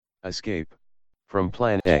Escape from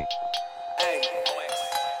Plan A.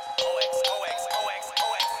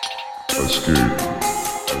 Escape, escape,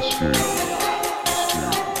 escape.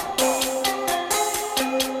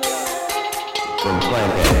 From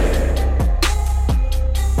Plan A.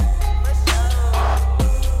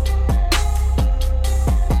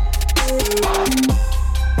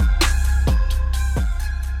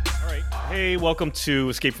 All right. Hey, welcome to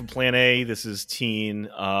Escape from Plan A. This is Teen,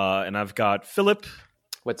 and I've got Philip,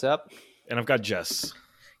 What's up? and I've got Jess.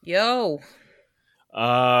 Yo.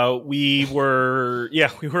 We were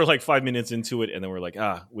like 5 minutes into it, and then we're like,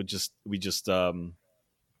 we just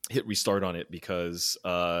hit restart on it because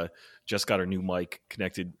Jess got her new mic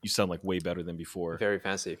connected. You sound like way better than before. Very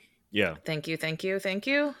fancy. Yeah. Thank you.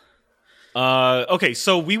 Okay,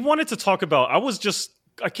 so we wanted to talk about.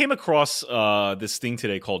 I came across this thing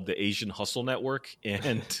today called the Asian Hustle Network,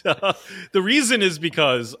 and the reason is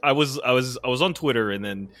because I was on Twitter, and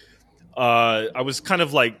then I was kind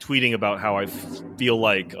of like tweeting about how I feel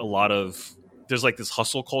like there's like this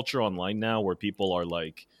hustle culture online now where people are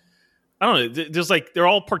like, I don't know, there's like they're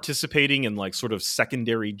all participating in like sort of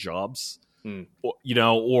secondary jobs, you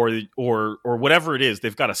know, or whatever it is.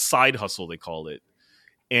 They've got a side hustle, they call it,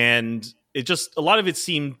 and it just a lot of it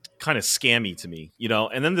seemed kind of scammy to me, you know.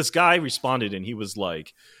 And then this guy responded, and he was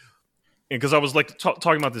like, because I was like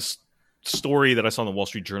talking about this story that I saw in the Wall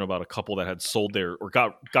Street Journal about a couple that had sold their or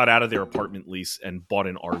got out of their apartment lease and bought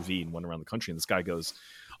an RV and went around the country. And this guy goes,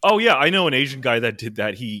 "Oh yeah, I know an Asian guy that did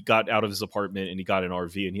that. He got out of his apartment and he got an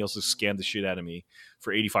RV, and he also scammed the shit out of me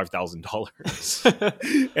for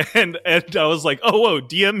 $85,000." and I was like, "Oh whoa,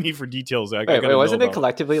 DM me for details." Wait, wasn't it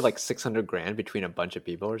collectively like 600 grand between a bunch of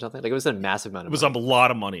people or something? Like it was a massive amount of money. It was a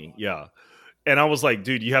lot of money, yeah. And I was like,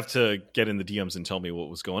 "Dude, you have to get in the DMs and tell me what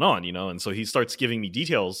was going on," you know. And so he starts giving me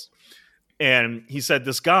details. And he said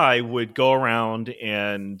this guy would go around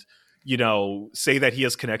and, you know, say that he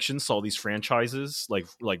has connections to all these franchises, like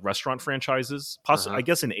restaurant franchises, possibly, I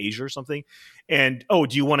guess in Asia or something. And, oh,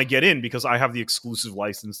 do you want to get in? Because I have the exclusive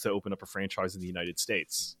license to open up a franchise in the United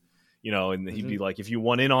States. You know, and he'd be like, if you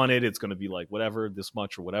want in on it, it's going to be like whatever, this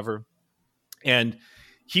much or whatever. And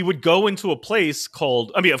he would go into a place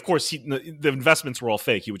called, I mean, of course, the investments were all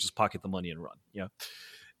fake. He would just pocket the money and run. Yeah.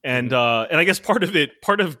 And I guess part of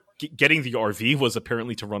getting the RV was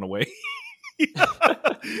apparently to run away.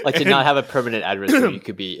 Like to not have a permanent address where you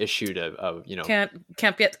could be issued a you know, Can't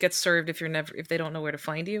get served if they don't know where to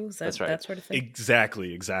find you. Is that That's right. that sort of thing? Exactly.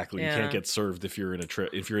 Yeah. You can't get served if you're in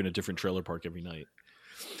a different trailer park every night.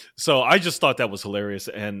 So I just thought that was hilarious,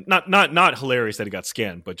 and not hilarious that he got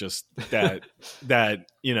scanned, but just that that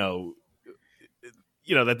you know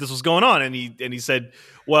that this was going on. And he said,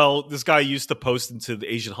 well, this guy used to post into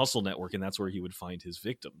the Asian Hustle Network, and that's where he would find his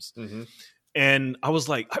victims. And I was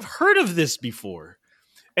like, I've heard of this before.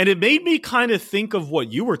 And it made me kind of think of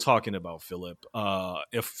what you were talking about, Philip,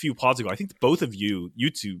 a few pods ago. I think both of you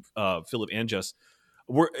two, Philip and Jess,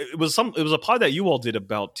 it was a pod that you all did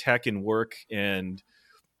about tech and work, and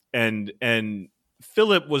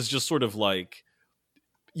Philip was just sort of like,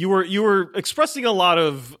 you were expressing a lot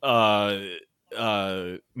of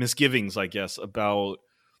misgivings, I guess, about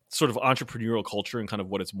sort of entrepreneurial culture and kind of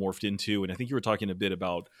what it's morphed into. And I think you were talking a bit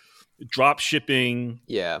about drop shipping,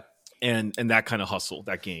 and that kind of hustle,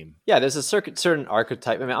 that game. Yeah, there's a certain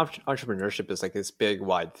archetype. I mean, entrepreneurship is like this big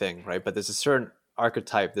wide thing, right? But there's a certain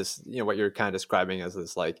archetype, this, you know, what you're kind of describing as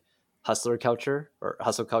this like hustler culture or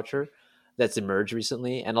hustle culture that's emerged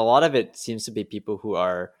recently. And a lot of it seems to be people who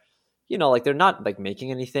are, you know, like they're not like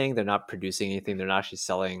making anything, they're not producing anything, they're not actually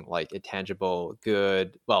selling like a tangible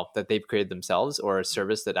good, well, that they've created themselves, or a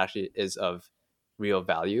service that actually is of real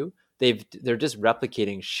value. They're just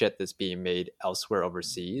replicating shit that's being made elsewhere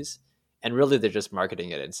overseas, and really they're just marketing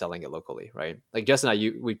it and selling it locally, right? Like Jess and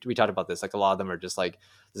I, we talked about this. Like a lot of them are just like,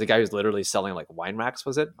 there's a guy who's literally selling like wine racks,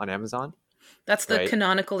 was it, on Amazon? That's the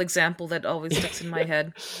canonical example that always sticks in my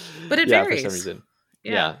head. But it varies. For some reason.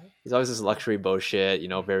 Yeah. There's always this luxury bullshit, you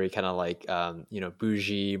know, very kind of like, you know,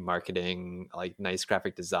 bougie marketing, like nice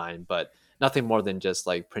graphic design, but nothing more than just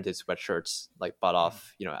like printed sweatshirts, like bought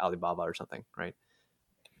off, you know, Alibaba or something, right?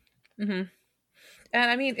 Mm-hmm. And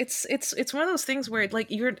I mean, it's one of those things where like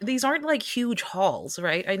these aren't like huge hauls,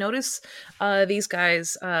 right? I notice these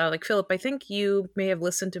guys, like Philip, I think you may have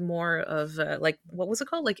listened to more of like, what was it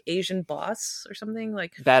called? Like Asian Boss or something,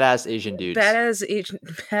 like Badass Asian Dudes. Badass Asian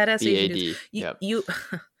dudes. You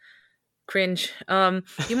cringe.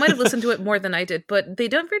 You might have listened to it more than I did, but they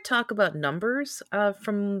don't ever talk about numbers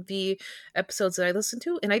from the episodes that I listened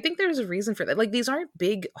to, and I think there's a reason for that. Like these aren't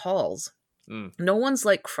big hauls. No one's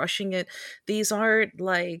like crushing it. These aren't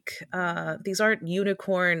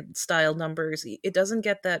unicorn style numbers. It doesn't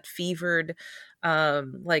get that fevered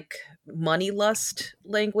like money lust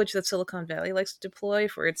language that Silicon Valley likes to deploy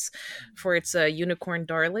for its unicorn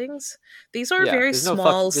darlings. These are very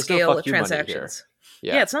small scale transactions.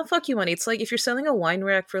 Yeah, it's not fuck you money. It's like if you're selling a wine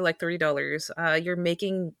rack for like $30, you're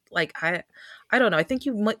making like I don't know. I think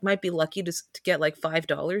you might be lucky to get like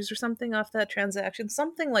 $5 or something off that transaction,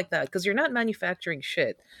 something like that, because you're not manufacturing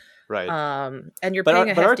shit, right? And you're paying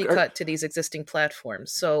a hefty cut to these existing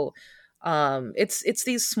platforms. So it's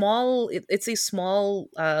these small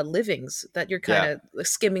livings that you're kind of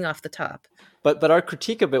skimming off the top. But our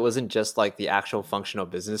critique of it wasn't just like the actual functional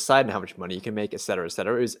business side and how much money you can make, et cetera, et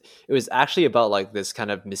cetera. It was actually about like this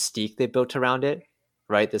kind of mystique they built around it,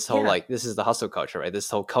 right? This whole like, this is the hustle culture, right?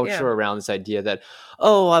 This whole culture around this idea that,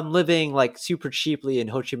 oh, I'm living like super cheaply in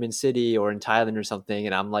Ho Chi Minh City or in Thailand or something,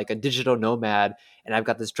 and I'm like a digital nomad, and I've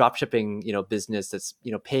got this drop shipping, business that's,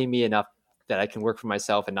 paying me enough that I can work for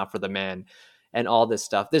myself and not for the man, and all this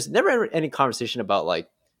stuff. There's never any conversation about like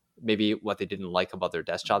maybe what they didn't like about their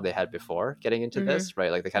desk job they had before getting into this,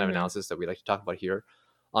 right? Like the kind of analysis that we like to talk about here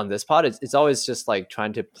on this pod. It's always just like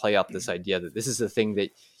trying to play up this idea that this is the thing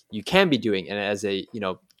that you can be doing, and as a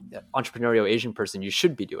entrepreneurial Asian person, you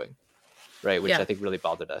should be doing, right? Which I think really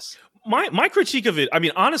bothered us. My critique of it, I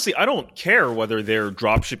mean, honestly, I don't care whether they're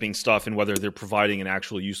drop shipping stuff and whether they're providing an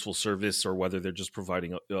actual useful service or whether they're just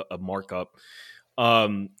providing a markup.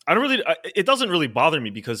 It doesn't really bother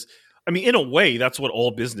me because, I mean, in a way, that's what all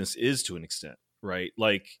business is to an extent, right?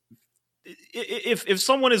 Like, if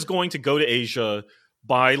someone is going to go to Asia,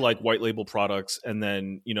 buy like white label products, and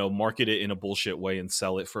then market it in a bullshit way and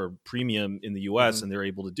sell it for a premium in the US, and they're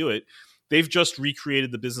able to do it, they've just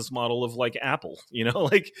recreated the business model of like Apple,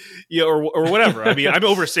 or whatever. I mean, I'm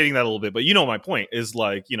overstating that a little bit, but my point is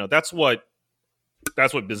like, that's what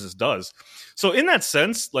business does. So in that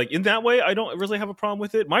sense, like in that way, I don't really have a problem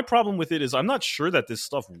with it. My problem with it is I'm not sure that this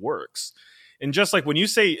stuff works. And just like when you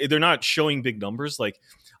say they're not showing big numbers, like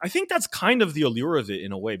I think that's kind of the allure of it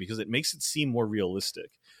in a way, because it makes it seem more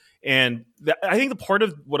realistic. And I think the part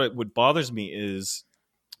of what bothers me is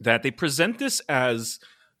that they present this as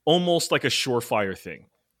almost like a surefire thing.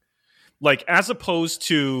 Like as opposed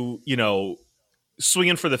to,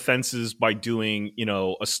 swinging for the fences by doing,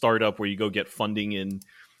 a startup where you go get funding in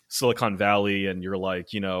Silicon Valley and you're like,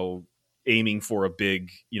 aiming for a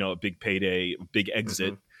big payday, big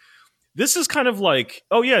exit. This is kind of like,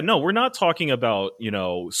 oh yeah, no, we're not talking about,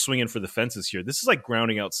 swinging for the fences here. This is like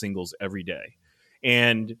grounding out singles every day.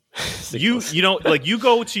 And you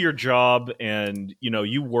go to your job and,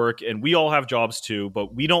 you work, and we all have jobs too,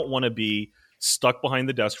 but we don't want to be stuck behind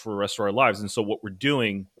the desk for the rest of our lives. And so what we're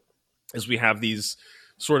doing is we have these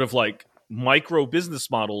sort of like micro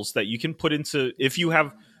business models that you can put into, if you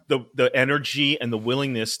have the energy and the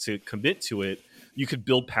willingness to commit to it, you could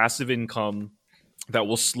build passive income that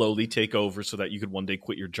will slowly take over so that you could one day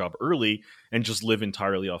quit your job early and just live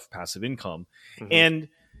entirely off passive income. And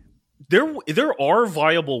there are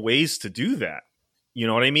viable ways to do that. You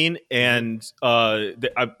know what I mean? And there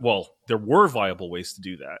were viable ways to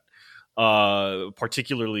do that,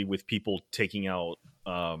 particularly with people taking out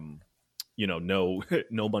no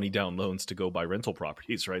money down loans to go buy rental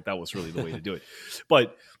properties, right? That was really the way to do it.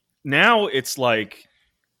 But now it's like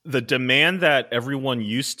the demand that everyone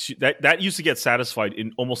used to get satisfied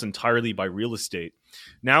in almost entirely by real estate.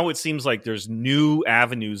 Now it seems like there's new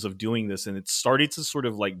avenues of doing this, and it's started to sort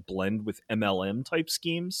of like blend with MLM type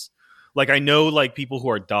schemes. Like I know like people who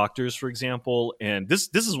are doctors, for example, and this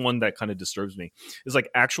is one that kind of disturbs me, is like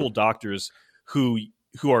actual doctors who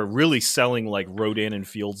are really selling like Rodan and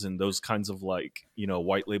Fields and those kinds of like,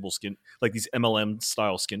 white label skin, like these MLM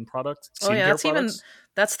style skin products. Oh yeah,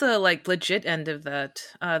 that's the like legit end of that.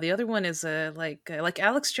 The other one is like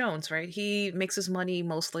Alex Jones, right? He makes his money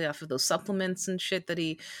mostly off of those supplements and shit that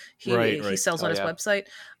he sells on his website.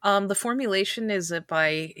 The formulation is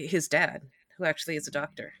by his dad, who actually is a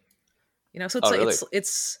doctor. So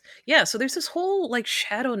it's so there's this whole like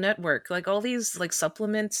shadow network, like all these like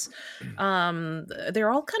supplements,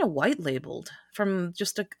 they're all kind of white labeled from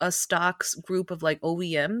just a stocks group of like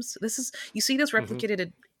OEMs. You see this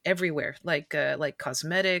replicated everywhere, like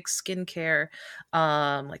cosmetics, skincare,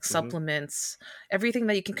 like supplements, everything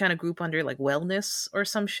that you can kind of group under like wellness or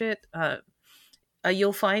some shit.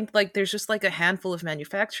 You'll find like there's just like a handful of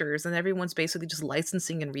manufacturers, and everyone's basically just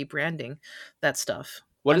licensing and rebranding that stuff.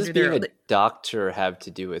 What does being a doctor have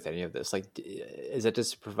to do with any of this? Like, is it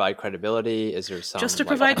just to provide credibility? Is there some just to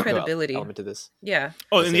provide credibility element to this? Yeah.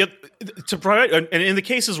 Oh, and to provide, and in the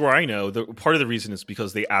cases where I know, part of the reason is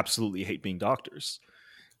because they absolutely hate being doctors.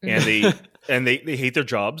 and they hate their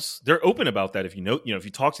jobs. They're open about that. If if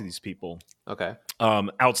you talk to these people, Okay.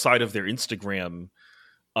 outside of their Instagram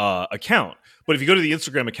account. But if you go to the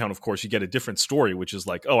Instagram account, of course, you get a different story, which is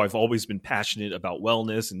like, oh, I've always been passionate about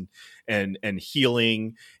wellness and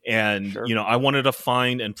healing, and Sure. I wanted to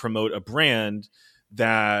find and promote a brand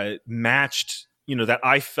that matched, that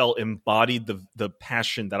I felt embodied the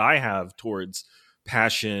passion that I have towards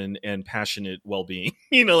passion and passionate well-being.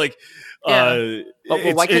 But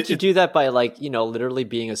why can't you do that by literally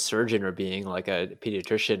being a surgeon or being like a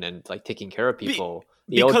pediatrician and like taking care of people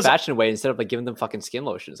the old-fashioned way instead of like giving them fucking skin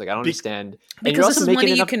lotions? Like I don't understand. Because this is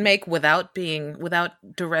money you can make without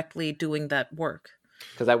directly doing that work.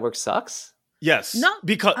 Because that work sucks. Yes. No.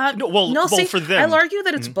 Because see, for them, I'll argue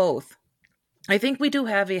that it's both. I think we do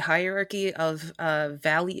have a hierarchy of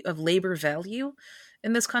value of labor value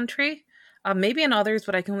in this country. Maybe in others,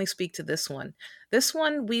 but I can only speak to this one. This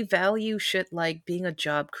one, we value shit like being a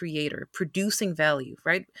job creator, producing value,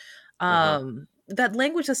 right? That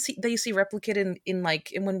language that you see replicated in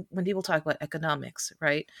when people talk about economics,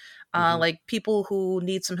 right? Like people who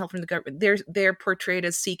need some help from the government, they're portrayed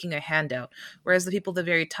as seeking a handout, whereas the people at the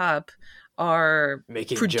very top are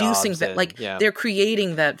making producing jobs that, they're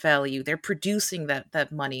creating that value, they're producing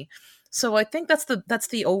that money. So I think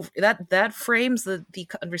that frames the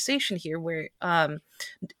conversation here, where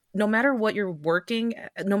no matter what you're working,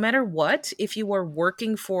 if you are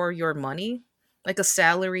working for your money, like a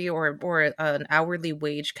salary or an hourly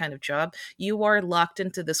wage kind of job, you are locked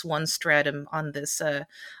into this one stratum on this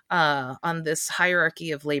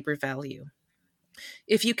hierarchy of labor value.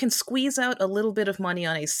 If you can squeeze out a little bit of money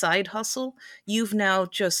on a side hustle, you can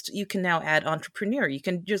now add entrepreneur. You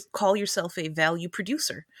can just call yourself a value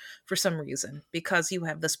producer for some reason because you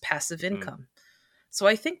have this passive income. So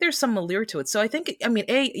I think there's some allure to it. So I think, a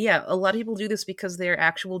lot of people do this because their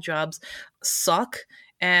actual jobs suck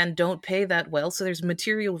and don't pay that well. So there's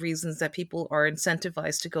material reasons that people are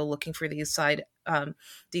incentivized to go looking for these side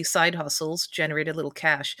hustles, generate a little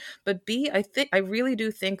cash. But B, I really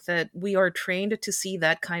do think that we are trained to see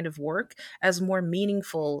that kind of work as more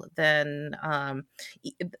meaningful than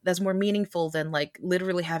like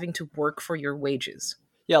literally having to work for your wages.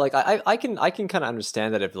 Yeah, like I can kind of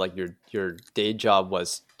understand that if like your day job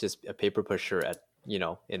was just a paper pusher at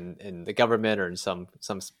in the government or in some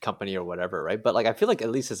company or whatever, right? But like I feel like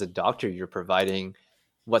at least as a doctor, you're providing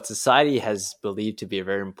what society has believed to be a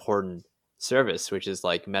very important service, which is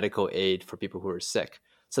like medical aid for people who are sick.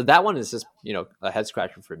 So that one is just a head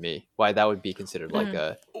scratcher for me. Why that would be considered like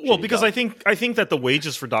a because job. I think that the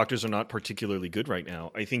wages for doctors are not particularly good right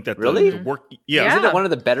now. I think that really the work, isn't it one of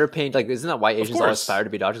the better paid? Like, isn't that why Asians all aspire to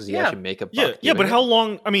be doctors? You actually make a buck. Yeah. But how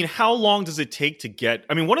long? I mean, how long does it take to get?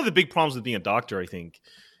 I mean, one of the big problems with being a doctor, I think,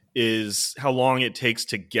 is how long it takes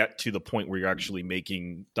to get to the point where you're actually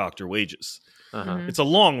making doctor wages. It's a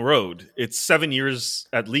long road. It's 7 years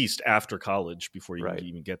at least after college before you can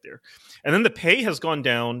even get there. And then the pay has gone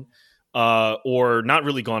down or not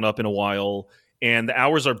really gone up in a while. And the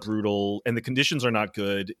hours are brutal and the conditions are not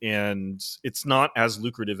good. And it's not as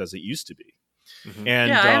lucrative as it used to be.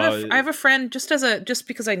 And I have a friend just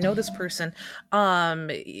because I know this person.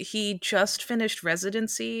 He just finished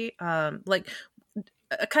residency.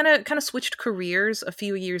 Kind of switched careers a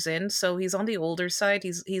few years in, so he's on the older side.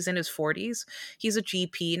 He's in his 40s. He's a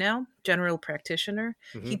GP now, general practitioner.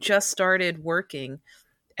 He just started working,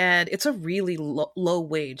 and it's a really low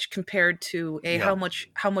wage compared to how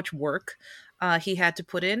much work he had to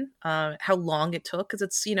put in, how long it took, because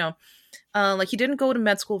it's like he didn't go to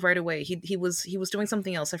med school right away. He was doing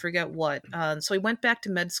something else. I forget what. So he went back to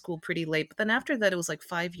med school pretty late. But then after that, it was like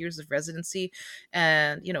 5 years of residency,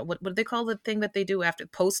 and what do they call the thing that they do after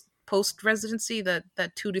post residency? That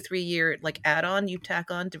 2 to 3 year like add on you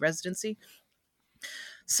tack on to residency.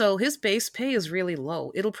 So his base pay is really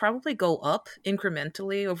low. It'll probably go up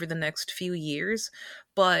incrementally over the next few years,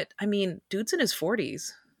 but I mean, dude's in his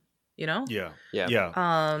 40s. Yeah.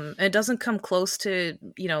 It doesn't come close to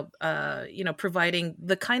providing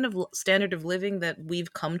the kind of standard of living that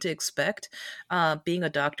we've come to expect being a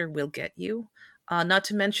doctor will get you. Not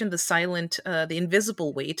to mention the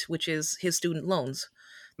invisible weight, which is his student loans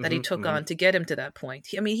that he took on to get him to that point.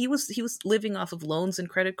 He was living off of loans and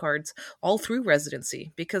credit cards all through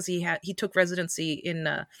residency because he took residency in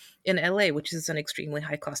LA, which is an extremely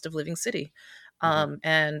high cost of living city.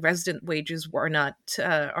 And resident wages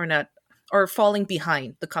are falling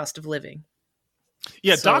behind the cost of living.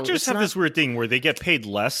 Yeah, so doctors have this weird thing where they get paid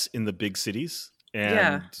less in the big cities,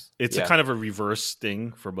 and it's a kind of a reverse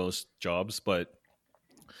thing for most jobs. But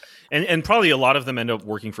and probably a lot of them end up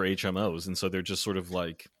working for HMOs, and so they're just sort of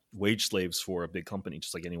like wage slaves for a big company,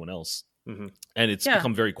 just like anyone else. Hmm. and it's Yeah.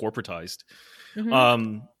 become very corporatized.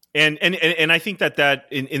 Mhm. And I think that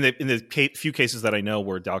in the few cases that I know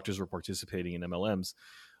where doctors were participating in MLMs,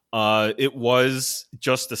 it was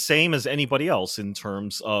just the same as anybody else in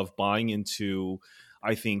terms of buying into,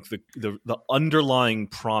 I think, the underlying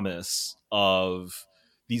promise of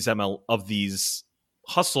these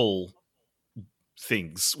hustle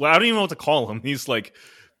things. Well, I don't even know what to call them. These like,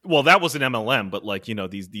 well, that was an MLM, but like, you know,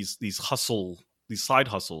 these side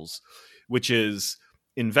hustles, which is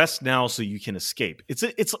invest now so you can escape.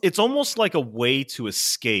 It's almost like a way to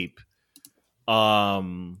escape,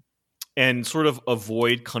 and sort of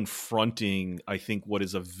avoid confronting, I think, what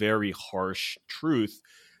is a very harsh truth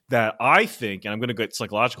that I think, and I'm going to get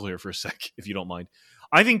psychological here for a sec, if you don't mind.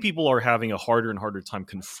 I think people are having a harder and harder time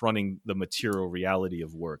confronting the material reality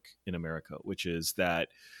of work in America, which is that,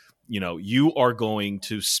 you know, you are going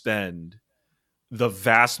to spend the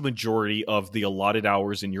vast majority of the allotted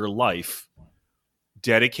hours in your life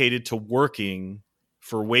dedicated to working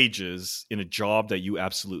for wages in a job that you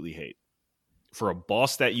absolutely hate, for a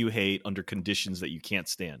boss that you hate under conditions that you can't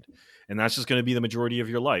stand. And that's just going to be the majority of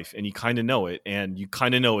your life. And you kind of know it. And you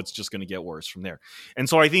kind of know it's just going to get worse from there. And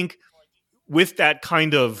so I think with that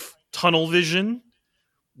kind of tunnel vision,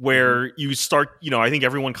 where you start, you know, I think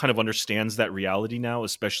everyone kind of understands that reality now,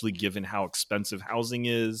 especially given how expensive housing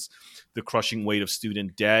is, the crushing weight of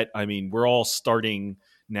student debt. I mean, we're all starting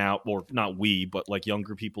now, or not we, but like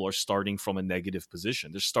younger people are starting from a negative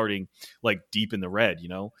position. They're starting like deep in the red, you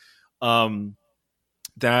know?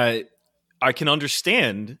 That I can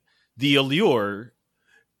understand the allure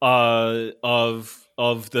of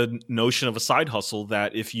the notion of a side hustle,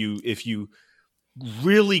 that if you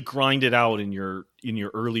really grind it out in your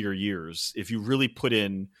earlier years, if you really put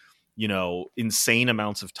in, you know, insane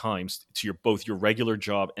amounts of time to your both your regular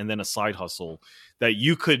job and then a side hustle, that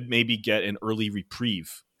you could maybe get an early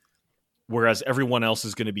reprieve, whereas everyone else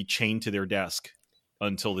is going to be chained to their desk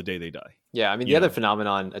until the day they die. Yeah, I mean, the You other know?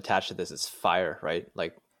 phenomenon attached to this is FIRE, right?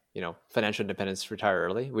 Like, you know, financial independence, retire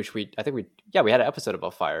early, which we had an episode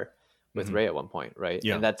about FIRE with Mhm. Ray at one point, right?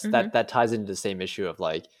 Yeah. And that's Mhm. that ties into the same issue of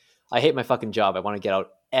like, I hate my fucking job. I want to get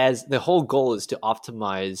out. As the whole goal is to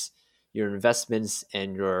optimize your investments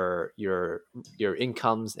and your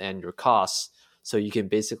incomes and your costs, so you can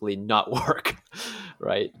basically not work,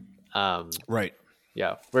 right? Right.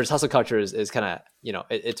 Yeah. Whereas hustle culture is kind of, you know,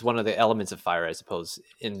 it's one of the elements of FIRE, I suppose,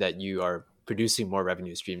 in that you are producing more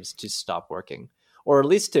revenue streams to stop working, or at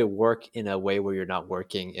least to work in a way where you're not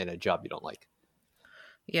working in a job you don't like.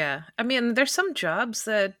 Yeah, I mean, there's some jobs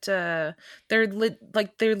that their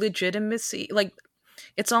legitimacy, like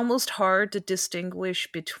it's almost hard to distinguish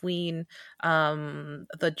between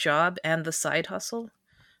the job and the side hustle.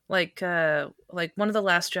 Like one of the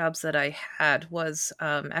last jobs that I had was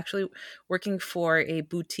actually working for a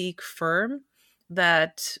boutique firm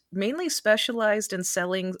that mainly specialized in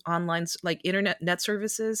selling online like internet net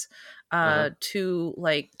services Uh-huh. to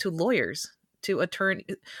lawyers, to attorney,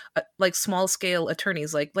 like small scale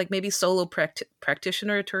attorneys, like maybe solo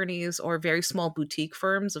practitioner attorneys, or very small boutique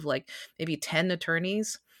firms of like maybe 10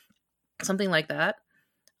 attorneys, something like that.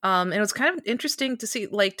 And it was kind of interesting to see,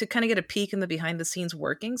 like, to kind of get a peek in the behind the scenes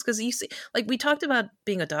workings, because you see, like, we talked about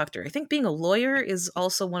being a doctor. I think being a lawyer is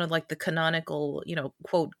also one of like the canonical, you know,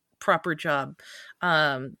 quote, proper job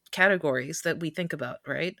categories that we think about,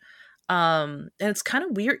 right? And it's kind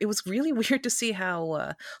of weird. It was really weird to see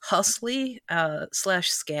how hustly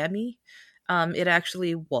slash scammy it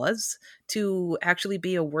actually was to actually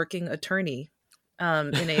be a working attorney in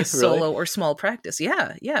a Really? solo or small practice.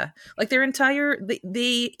 Yeah, yeah. Like their entire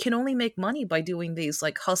they can only make money by doing these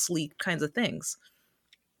like hustly kinds of things.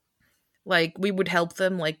 Like we would help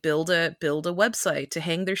them like build a website to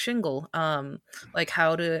hang their shingle, like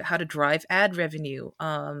how to drive ad revenue.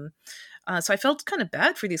 So I felt kind of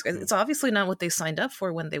bad for these guys. It's obviously not what they signed up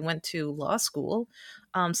for when they went to law school.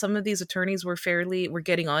 Some of these attorneys were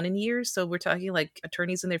getting on in years, so we're talking like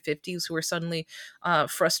attorneys in their 50s who were suddenly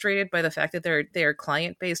frustrated by the fact that their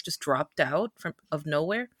client base just dropped out from of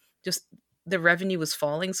nowhere. Just the revenue was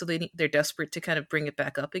falling, so they're desperate to kind of bring it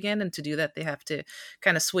back up again. And to do that, they have to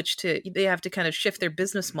kind of shift their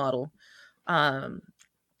business model um,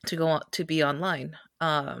 to go on to be online.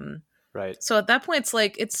 Right. So at that point,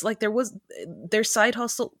 it's like there was their side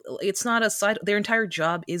hustle. It's not a side. Their entire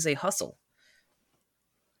job is a hustle,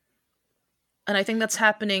 and I think that's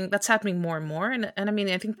happening. That's happening more and more. And I mean,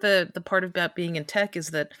 I think the part about being in tech is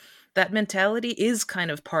that that mentality is kind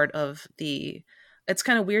of part of the. It's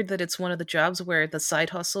kind of weird that it's one of the jobs where the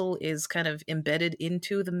side hustle is kind of embedded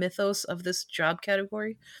into the mythos of this job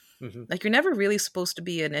category. Hmm. Like you're never really supposed to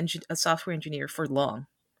be a software engineer for long.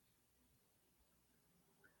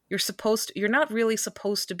 you're not really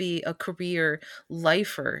supposed to be a career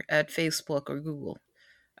lifer at Facebook or Google.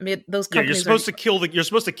 I mean, those Yeah, companies you're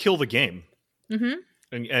supposed to kill the game Mhm.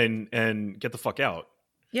 and get the fuck out.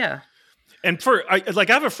 Yeah. And I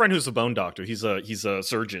have a friend who's a bone doctor. He's a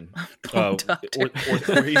surgeon. Bone doctor.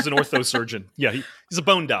 He's an ortho surgeon. Yeah, he's a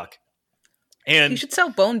bone doc. And You should sell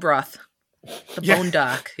bone broth. The Yeah. bone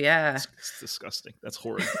doc. Yeah. it's disgusting. That's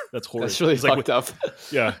horrid. That's horrid. That's really He's like, fucked up.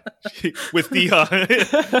 yeah, with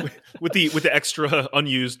the with the extra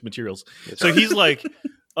unused materials. So he's like,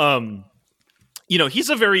 he's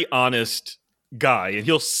a very honest guy, and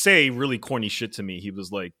he'll say really corny shit to me. He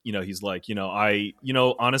was like, he's like,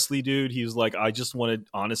 honestly, dude, he was like, I just wanted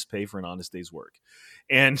honest pay for an honest day's work,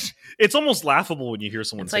 and it's almost laughable when you hear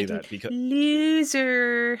someone It's say like, that because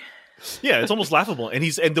loser. yeah, it's almost laughable. And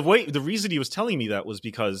the reason he was telling me that was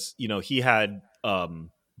because, he had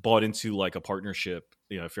bought into like a partnership,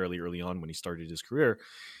 fairly early on when he started his career.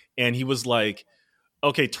 And he was like,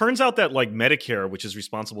 okay, turns out that like Medicare, which is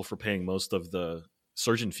responsible for paying most of the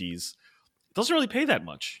surgeon fees, doesn't really pay that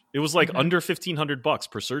much. It was like Mhm. under $1,500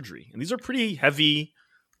 per surgery. And these are pretty heavy,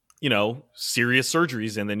 serious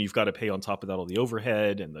surgeries. And then you've got to pay on top of that all the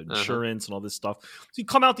overhead and the insurance and all this stuff. So you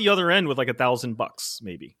come out the other end with like $1,000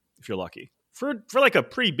 maybe, if you're lucky, for like a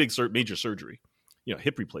pretty big major surgery,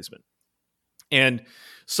 hip replacement. And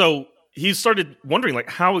so he started wondering, like,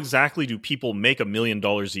 how exactly do people make $1 million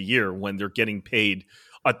a year when they're getting paid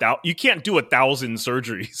you can't do 1,000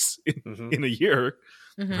 surgeries in a year,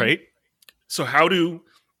 Mhm. right? So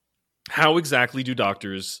how exactly do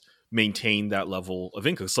doctors maintain that level of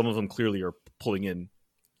income? Some of them clearly are pulling in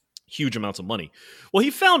huge amounts of money. Well,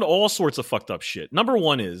 he found all sorts of fucked up shit. Number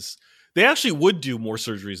one is they actually would do more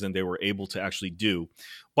surgeries than they were able to actually do.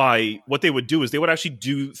 By what they would do is they would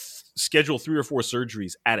actually schedule 3 or 4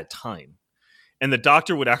 surgeries at a time. And the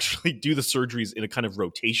doctor would actually do the surgeries in a kind of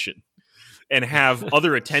rotation and have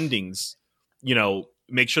other attendings,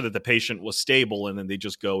 make sure that the patient was stable. And then they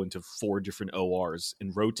just go into 4 different ORs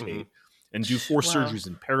and rotate and do 4 Wow. surgeries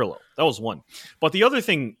in parallel. That was one. But there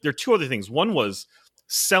are 2 other things. One was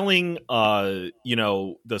selling the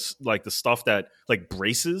stuff that like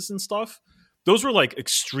braces and stuff. Those were like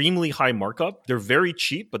extremely high markup. They're very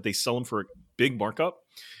cheap, but they sell them for a big markup.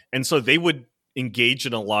 And so they would engage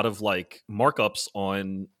in a lot of like markups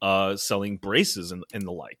on selling braces and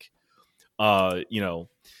the like.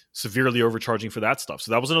 Severely overcharging for that stuff.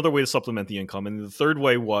 So that was another way to supplement the income. And the third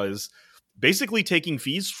way was basically taking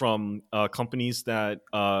fees from companies that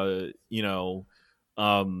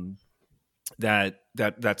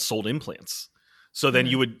that sold implants. So then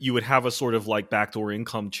you would have a sort of like backdoor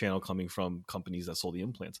income channel coming from companies that sold the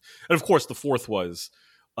implants. And of course, the fourth was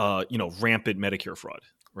rampant Medicare fraud,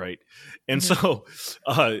 right? And so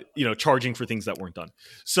charging for things that weren't done.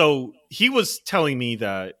 So he was telling me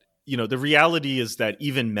that the reality is that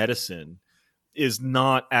even medicine is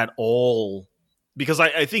not at all, because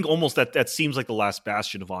I think almost that seems like the last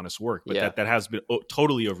bastion of honest work, but that has been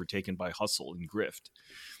totally overtaken by hustle and grift.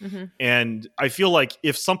 Mm-hmm. And I feel like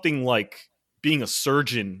if something like being a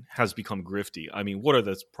surgeon has become grifty, I mean, what are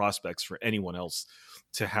the prospects for anyone else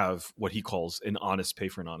to have what he calls an honest pay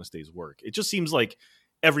for an honest day's work? It just seems like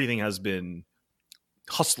everything has been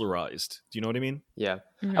hustlerized. Do you know what I mean? Yeah.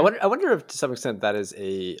 Mhm. I wonder if to some extent that is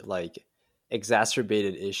a like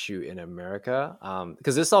exacerbated issue in America.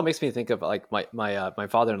 Because this all makes me think of like my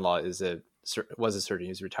father-in-law was a surgeon.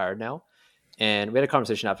 He's retired now. And we had a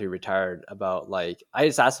conversation after he retired about like, I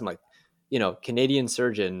just asked him like, Canadian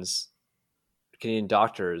surgeons, Canadian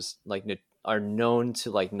doctors like are known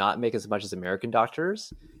to like not make as much as American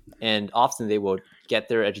doctors. And often they will get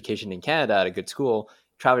their education in Canada at a good school,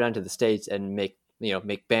 travel down to the States and make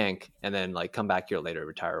bank and then like come back a year later,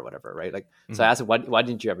 retire or whatever. Right. Like, so I asked him, why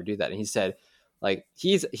didn't you ever do that? And he said like,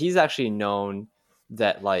 he's actually known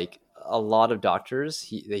that like a lot of doctors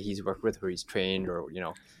that he's worked with where he's trained or,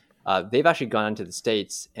 they've actually gone into the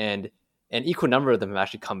States and an equal number of them have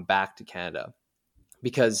actually come back to Canada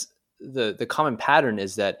because the common pattern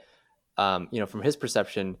is that, from his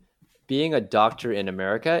perception, being a doctor in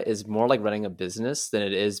America is more like running a business than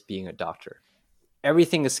it is being a doctor.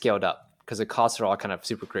 Everything is scaled up because the costs are all kind of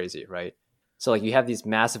super crazy, right? So like you have these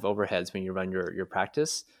massive overheads when you run your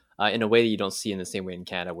practice in a way that you don't see in the same way in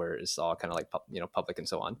Canada, where it's all kind of like public and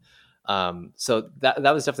so on. So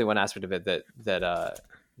that was definitely one aspect of it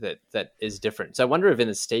that is different. So I wonder if in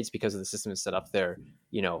the States, because of the system is set up there,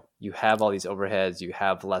 you have all these overheads, you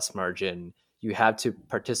have less margin, you have to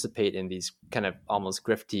participate in these kind of almost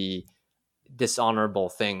grifty, dishonorable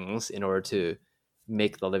things in order to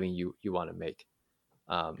make the living you want to make.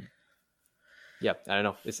 I don't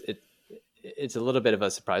know. It's a little bit of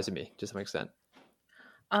a surprise to me to some extent.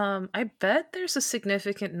 I bet there's a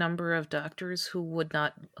significant number of doctors who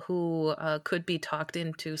could be talked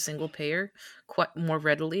into single payer quite more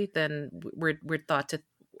readily than we're thought to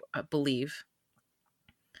believe.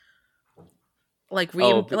 Like,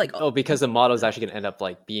 because the model is actually going to end up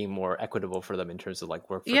like being more equitable for them in terms of like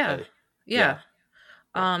work for yeah, pay. yeah.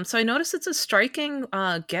 So I noticed it's a striking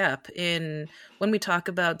gap in when we talk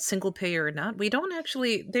about single payer or not. We don't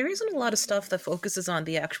actually, there isn't a lot of stuff that focuses on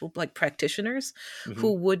the actual like practitioners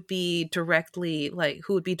who would be directly in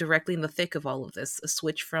the thick of all of this, a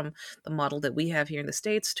switch from the model that we have here in the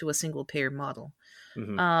States to a single payer model.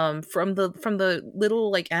 From the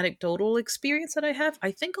little like anecdotal experience that I have,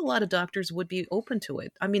 I think a lot of doctors would be open to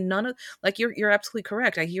it. I mean, none of like you're absolutely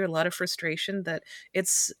correct. I hear a lot of frustration that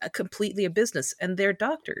it's completely a business, and they're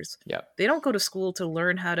doctors. Yeah, they don't go to school to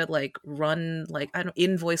learn how to like run like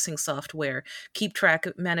invoicing software, keep track,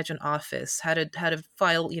 manage an office, how to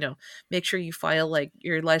file. Make sure you file like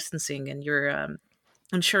your licensing and your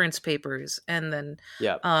insurance papers, and then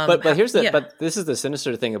but this is the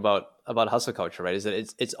sinister thing about hustle culture, right? Is that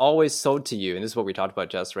it's always sold to you, and this is what we talked about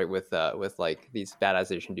just right with like these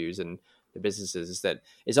badass Asian dudes and the businesses, is that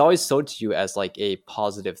it's always sold to you as like a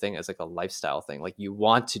positive thing, as like a lifestyle thing. Like you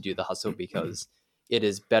want to do the hustle because it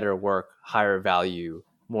is better work, higher value,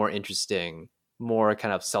 more interesting, more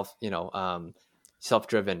kind of self-driven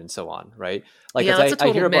and so on, right? Like that's a total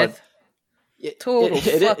I hear myth. about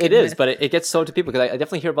it is, but it gets sold to people, because I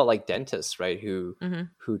definitely hear about like dentists, right, who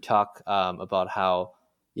talk about how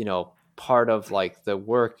part of like the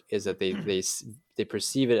work is that they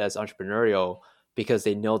perceive it as entrepreneurial because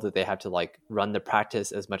they know that they have to like run the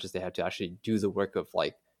practice as much as they have to actually do the work of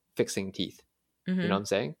like fixing teeth. You know what I'm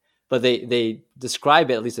saying? But they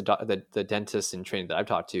describe it, at least the dentists in training that I've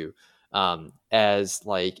talked to, as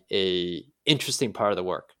like a interesting part of the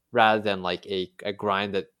work rather than like a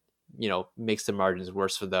grind that makes the margins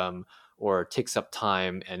worse for them or takes up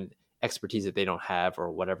time and expertise that they don't have, or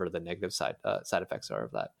whatever the negative side effects are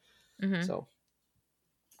of that. So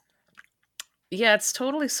yeah, it's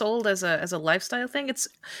totally sold as a lifestyle thing. And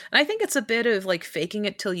I think it's a bit of like faking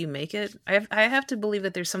it till you make it. I have to believe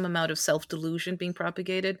that there's some amount of self-delusion being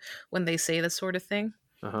propagated when they say this sort of thing,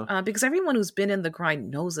 because everyone who's been in the grind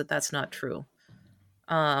knows that that's not true.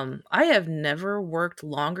 I have never worked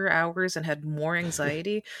longer hours and had more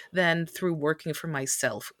anxiety than through working for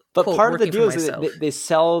myself. But part of the deal is that they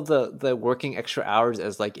sell the working extra hours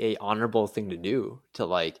as like a honorable thing to do, to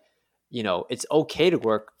like, it's okay to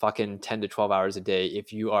work fucking 10 to 12 hours a day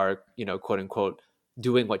if you are, quote unquote,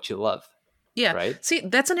 doing what you love. Yeah. Right. See,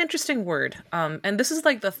 that's an interesting word. And this is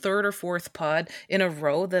like the third or fourth pod in a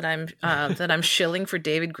row that I'm shilling for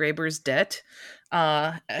David Graeber's Debt.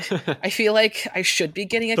 I feel like I should be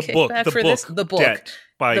getting a kickback for this. The book Debt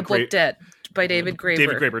by David Graeber.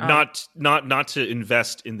 David Graeber, not to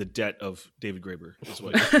invest in the debt of David Graeber is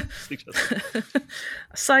what you're suggesting.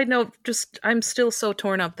 Side note, just I'm still so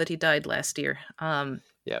torn up that he died last year.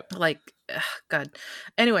 Like, God.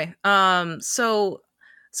 Anyway, so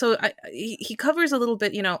he covers a little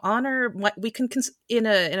bit, honor. We can in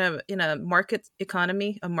a market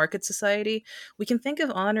economy, a market society, we can think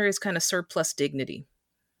of honor as kind of surplus dignity.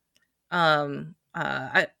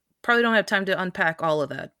 I probably don't have time to unpack all of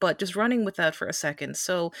that, but just running with that for a second.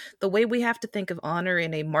 So the way we have to think of honor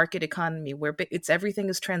in a market economy, where everything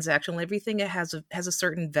is transactional, everything has a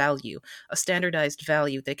certain value, a standardized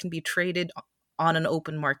value that can be traded on an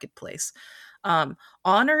open marketplace.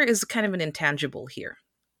 Honor is kind of an intangible here.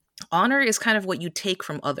 Honor is kind of what you take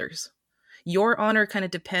from others. Your honor kind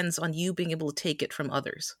of depends on you being able to take it from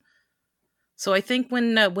others. So I think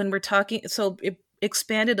when we're talking, so it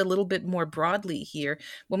expanded a little bit more broadly here,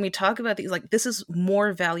 when we talk about these, like, this is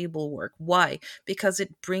more valuable work. Why? Because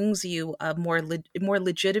it brings you more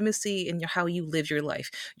legitimacy in how you live your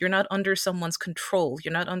life. You're not under someone's control.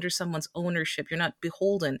 You're not under someone's ownership. You're not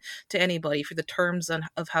beholden to anybody for the terms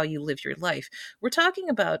of how you live your life. We're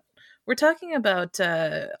talking about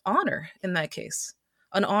honor in that case,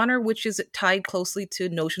 an honor which is tied closely to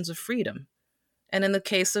notions of freedom. And in the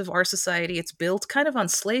case of our society, it's built kind of on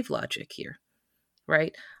slave logic here,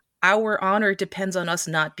 right? Our honor depends on us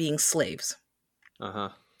not being slaves. Yeah,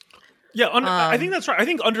 I think that's right. I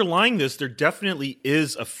think underlying this, there definitely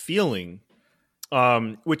is a feeling,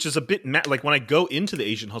 which is a bit like when I go into the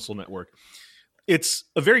Asian Hustle Network, it's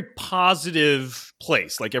a very positive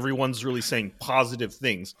place. Like everyone's really saying positive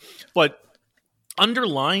things. But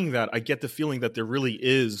underlying that, I get the feeling that there really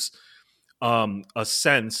is a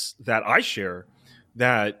sense that I share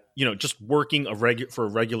that, just working for a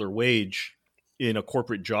regular wage in a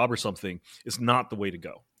corporate job or something is not the way to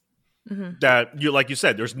go. That like you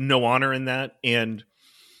said, there's no honor in that,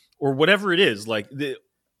 or whatever it is. Like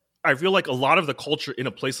I feel like a lot of the culture in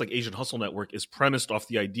a place like Asian Hustle Network is premised off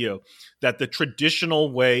the idea that the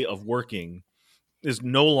traditional way of working is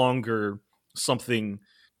no longer something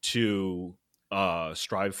to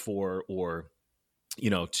strive for, or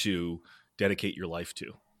to dedicate your life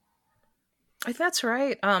to. That's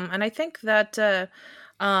right. And I think that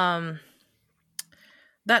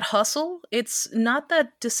that hustle, it's not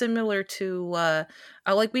that dissimilar to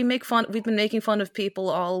like we've been making fun of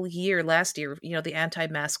people all year, last year, the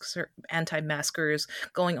anti-maskers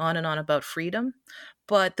going on and on about freedom.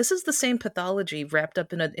 But this is the same pathology wrapped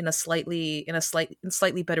up in slightly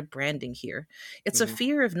better branding here. It's a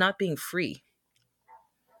fear of not being free.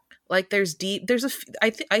 Like I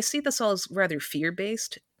see this all as rather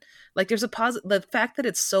fear-based. Like there's the fact that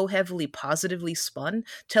it's so heavily positively spun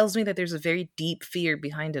tells me that there's a very deep fear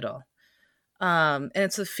behind it all. And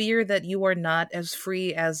it's a fear that you are not as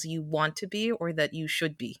free as you want to be or that you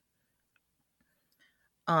should be.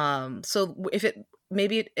 So if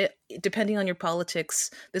depending on your politics,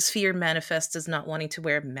 this fear manifests as not wanting to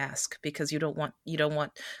wear a mask because you don't want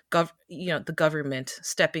the government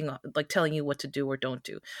stepping on, like telling you what to do or don't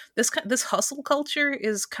do. This hustle culture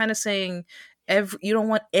is kind of saying you don't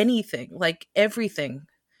want anything, like everything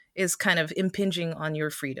is kind of impinging on your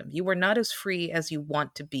freedom. You are not as free as you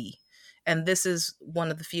want to be. And this is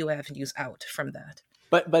one of the few avenues out from that.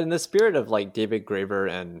 But in the spirit of like David Graeber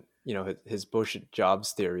and his bullshit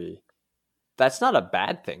jobs theory, that's not a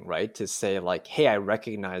bad thing, right? To say like, hey, I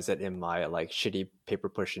recognize that in my like shitty paper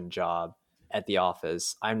pushing job at the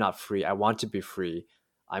office, I'm not free. I want to be free.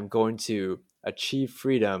 I'm going to achieve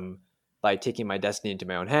freedom by taking my destiny into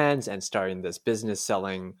my own hands and starting this business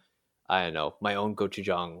selling, I don't know, my own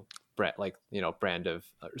gochujang brand, my own brand of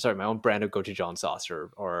gochujang sauce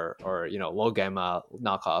or Logama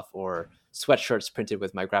knockoff, or sweatshirts printed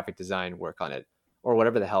with my graphic design work on it, or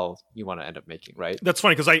whatever the hell you want to end up making, right? That's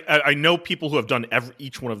funny because I know people who have done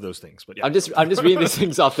each one of those things. But yeah, I'm just reading these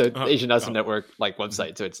things off the Asian Hustle Network like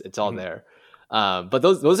website, so it's all there. But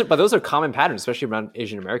those are common patterns, especially around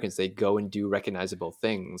Asian Americans. They go and do recognizable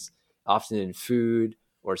things, often in food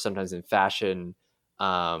or sometimes in fashion.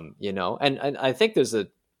 And I think there's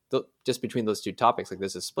just between those two topics, like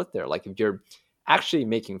there's a split there. Like if you're actually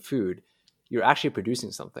making food, you're actually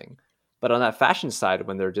producing something. But on that fashion side,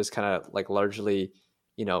 when they're just kind of like largely,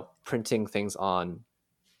 printing things on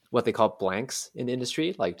what they call blanks in the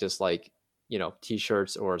industry, like just like,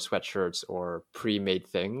 t-shirts or sweatshirts or pre-made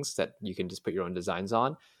things that you can just put your own designs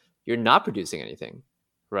on, you're not producing anything,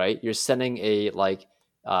 right? You're sending a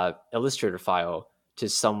Illustrator file to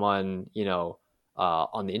someone,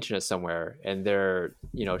 on the internet somewhere, and they're,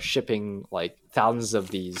 shipping like thousands of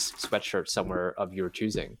these sweatshirts somewhere of your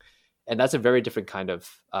choosing. And that's a very different kind of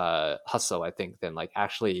hustle, I think, than like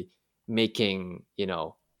actually making,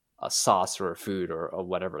 a sauce or a food or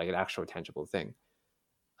whatever, like an actual tangible thing.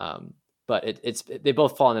 But they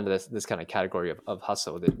both fall into this kind of category of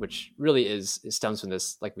hustle, which really stems from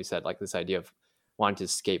this, like we said, like this idea of wanting to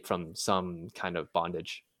escape from some kind of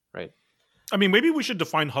bondage, right? I mean, maybe we should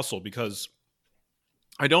define hustle, because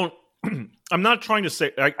I'm not trying to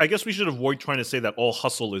say, I guess we should avoid trying to say that all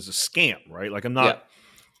hustle is a scam, right? Like I'm not... Yeah.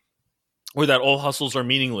 Or that all hustles are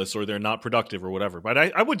meaningless or they're not productive or whatever. But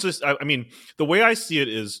I would just, I mean, the way I see it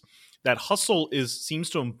is that hustle seems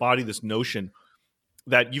to embody this notion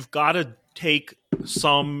that you've got to take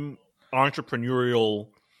some entrepreneurial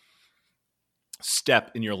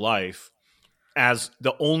step in your life as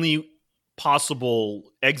the only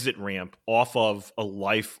possible exit ramp off of a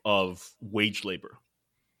life of wage labor,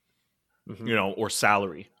 or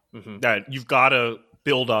salary. That you've got to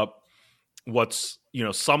build up what's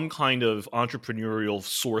some kind of entrepreneurial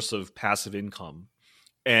source of passive income,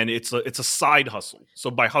 and it's a side hustle. So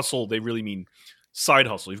by hustle they really mean side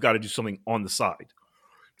hustle. You've got to do something on the side.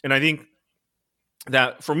 And I think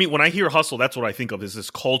that for me, when I hear hustle, that's what I think of, is this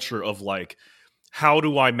culture of like, how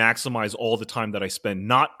do I maximize all the time that I spend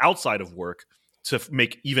not outside of work to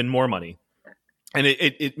make even more money? And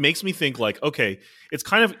it makes me think like, okay, it's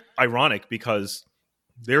kind of ironic because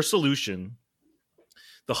their solution,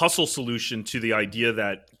 the hustle solution to the idea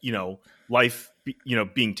that, life,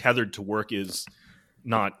 being tethered to work is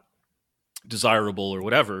not desirable or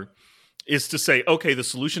whatever, is to say, okay, the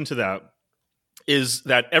solution to that is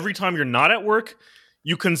that every time you're not at work,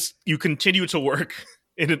 you continue to work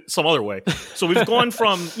in some other way. So we've gone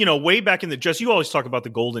from, way back in Jess, you always talk about the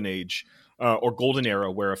golden age or golden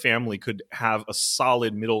era where a family could have a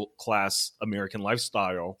solid middle-class American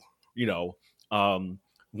lifestyle,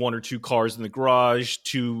 one or two cars in the garage,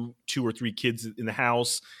 two or three kids in the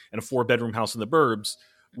house, and a 4-bedroom house in the burbs.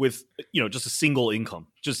 with, just a single income.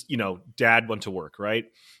 Just, dad went to work, right?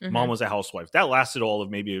 Mom was a housewife. That lasted all of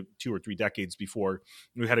maybe 2 or 3 decades before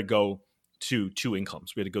we had to go to 2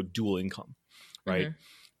 incomes. We had to go dual income, right?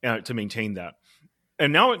 To maintain that.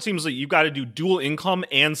 And now it seems like you've got to do dual income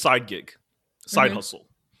and side gig, side hustle.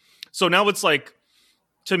 So now it's like,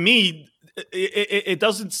 to me, it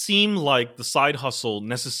doesn't seem like the side hustle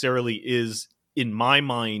necessarily is, in my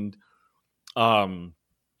mind, a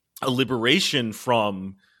liberation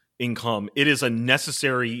from income. It is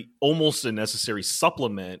almost a necessary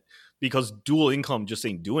supplement, because dual income just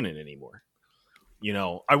ain't doing it anymore.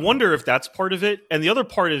 I wonder if that's part of it. And the other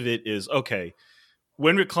part of it is, okay,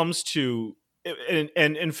 when it comes to,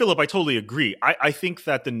 and Philip, I totally agree. I think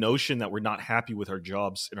that the notion that we're not happy with our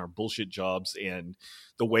jobs and our bullshit jobs and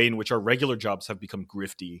the way in which our regular jobs have become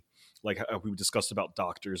grifty, like we discussed about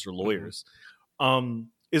doctors or lawyers,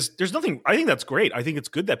 there's nothing. I think that's great. I think it's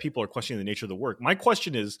good that people are questioning the nature of the work. My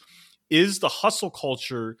question is the hustle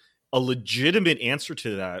culture a legitimate answer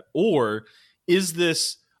to that? Or is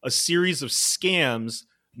this a series of scams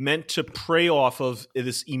meant to prey off of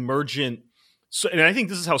this emergent? So, and I think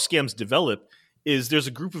this is how scams develop, is there's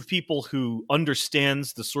a group of people who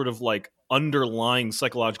understands the sort of like underlying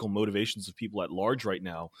psychological motivations of people at large right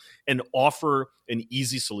now and offer an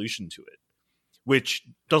easy solution to it, which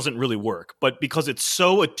doesn't really work. But because it's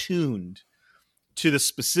so attuned to the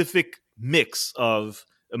specific mix of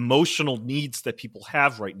emotional needs that people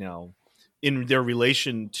have right now in their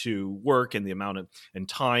relation to work and the amount of and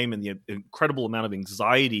time and the incredible amount of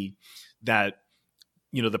anxiety that,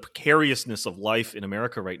 the precariousness of life in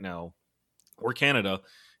America right now or Canada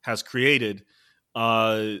has created,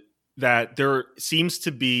 that there seems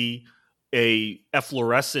to be a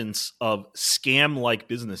efflorescence of scam-like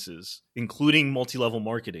businesses, including multi-level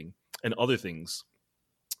marketing and other things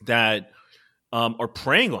that are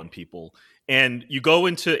preying on people. And you go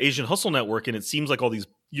into Asian Hustle Network and it seems like all these,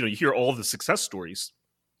 you hear all of the success stories.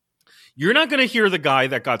 You're not going to hear the guy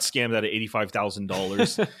that got scammed out of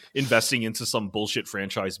 $85,000 investing into some bullshit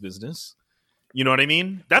franchise business. You know what I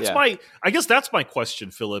mean? I guess that's my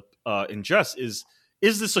question, Philip and Jess, is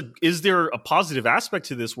there a positive aspect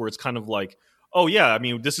to this where it's kind of like, oh yeah, I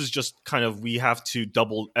mean, this is just kind of, we have to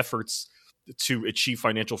double efforts to achieve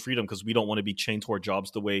financial freedom because we don't want to be chained to our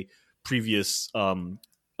jobs the way previous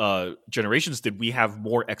generations did. We have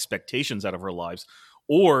more expectations out of our lives.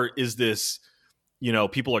 Or is this,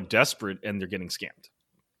 people are desperate and they're getting scammed?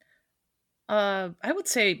 I would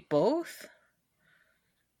say both.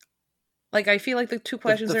 Like, I feel like the two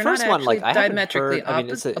questions are first not one, actually like, I haven't diametrically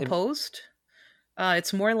heard- opposed.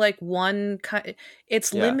 It's more like one kind.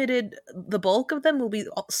 It's Yeah. limited. The bulk of them will be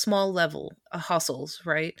small level hustles,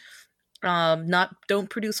 right? Don't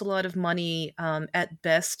produce a lot of money. At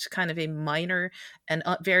best, kind of a minor and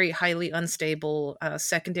very highly unstable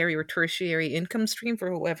secondary or tertiary income stream for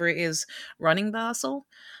whoever is running the hustle.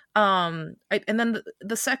 And then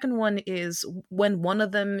the second one is when one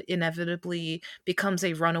of them inevitably becomes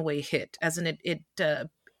a runaway hit, as in it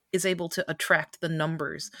is able to attract the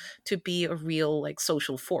numbers to be a real like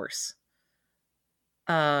social force.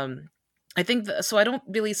 I think so. I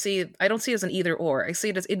don't see it as an either or. I see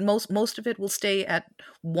it as most of it will stay at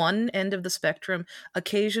one end of the spectrum.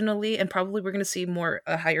 Occasionally, and probably we're going to see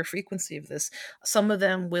a higher frequency of this. Some of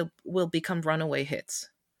them will become runaway hits,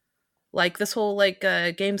 like this whole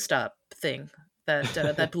GameStop thing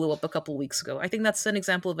that blew up a couple weeks ago. I think that's an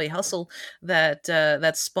example of a hustle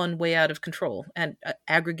that spun way out of control and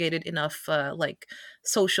aggregated enough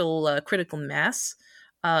social critical mass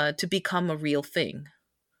to become a real thing.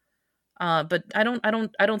 But I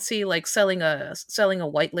don't see like selling a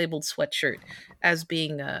white labeled sweatshirt as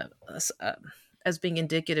being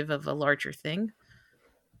indicative of a larger thing.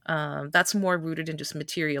 That's more rooted in just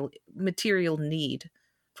material need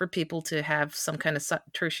for people to have some kind of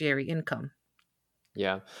tertiary income.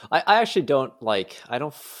 Yeah, I actually don't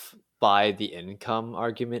buy the income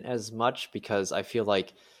argument as much, because I feel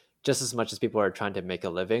like just as much as people are trying to make a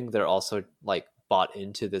living, they're also like bought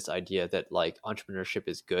into this idea that like entrepreneurship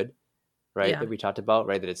is good. Right, that we talked about,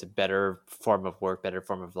 right? That it's a better form of work, better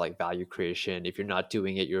form of like value creation. If you're not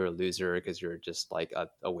doing it, you're a loser because you're just like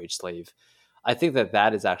a wage slave. I think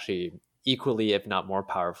that is actually equally, if not more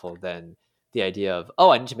powerful than the idea of,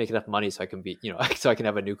 oh, I need to make enough money so I can be, so I can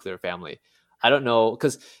have a nuclear family. I don't know,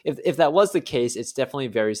 because if that was the case, it's definitely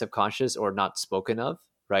very subconscious or not spoken of,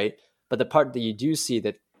 right? But the part that you do see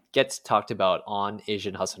that gets talked about on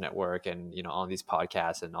Asian Hustle Network and on these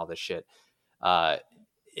podcasts and all this shit,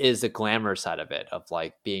 is the glamour side of it, of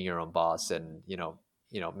like being your own boss and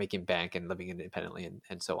making bank and living independently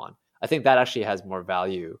and so on. I think that actually has more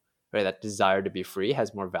value, right? That desire to be free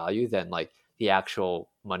has more value than like the actual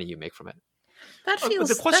money you make from it. That But feels.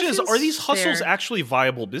 the question that is, feels are these hustles fair. actually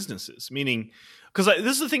viable businesses? Meaning, because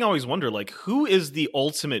this is the thing I always wonder: like, who is the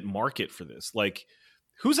ultimate market for this? Like,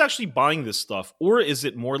 who's actually buying this stuff, or is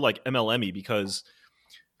it more like MLME? Because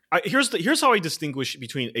here's how I distinguish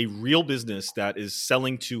between a real business that is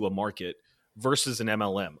selling to a market versus an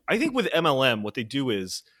MLM. I think with MLM, what they do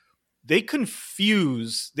is they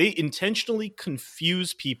intentionally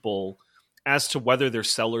confuse people as to whether they're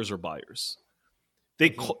sellers or buyers.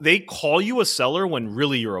 They call you a seller when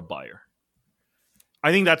really you're a buyer.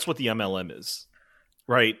 I think that's what the MLM is,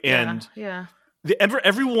 right? And yeah.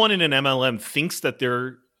 everyone in an MLM thinks that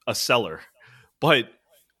they're a seller, but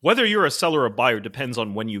whether you're a seller or a buyer depends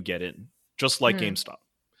on when you get in, just like GameStop.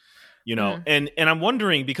 You know, and I'm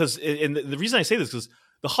wondering because, and the reason I say this is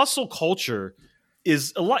the hustle culture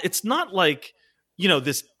is a lot. It's not like, you know,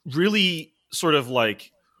 this really sort of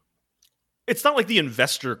like, it's not like the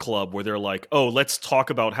investor club where they're like, oh, let's talk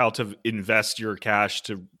about how to invest your cash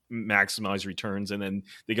to maximize returns. And then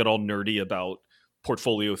they get all nerdy about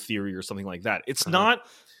portfolio theory or something like that. It's not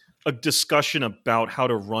a discussion about how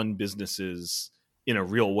to run businesses in a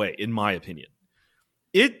real way, in my opinion.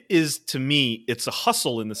 It is, to me, it's a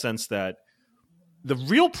hustle in the sense that the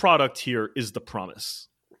real product here is the promise.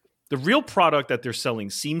 The real product that they're selling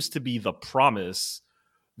seems to be the promise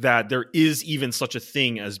that there is even such a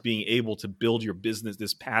thing as being able to build your business,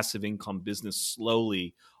 this passive income business,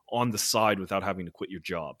 slowly on the side without having to quit your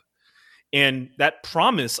job. And that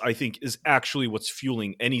promise, I think, is actually what's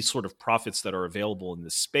fueling any sort of profits that are available in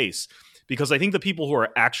this space. Because I think the people who are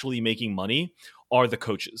actually making money are the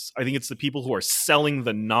coaches. I think it's the people who are selling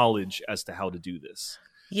the knowledge as to how to do this.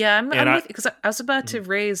 Yeah, I'm with, because I was about to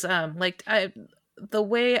raise the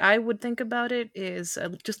way I would think about it is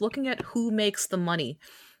just looking at who makes the money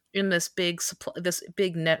in this big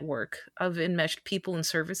network of enmeshed people and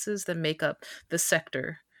services that make up the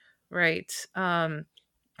sector, right?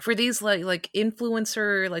 For these like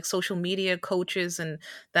influencer, like social media coaches, and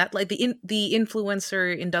that like the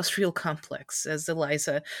influencer industrial complex, as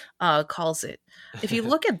Eliza calls it. If you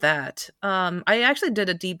look at that, I actually did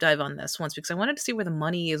a deep dive on this once because I wanted to see where the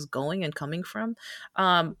money is going and coming from.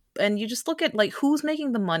 And you just look at like who's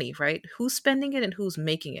making the money, right? Who's spending it and who's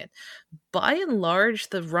making it. By and large,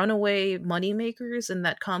 the runaway money makers in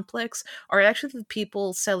that complex are actually the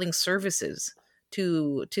people selling services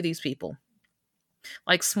to these people.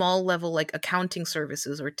 Like small level like accounting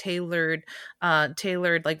services or tailored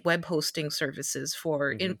like web hosting services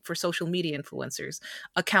for social media influencers,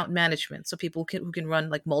 account management, so people who can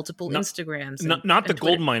run like multiple Instagrams, not the and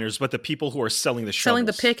gold miners, but the people who are selling the shovels. selling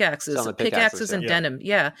the pickaxes and denim.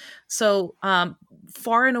 Yeah. So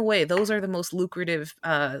far and away, those are the most lucrative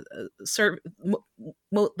the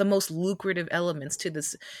most lucrative elements to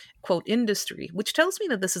this quote industry, which tells me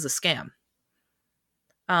that this is a scam.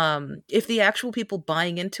 If the actual people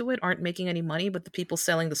buying into it aren't making any money, but the people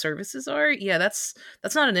selling the services are, that's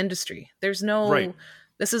not an industry. There's no, right.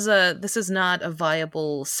 This is not a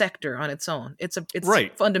viable sector on its own. It's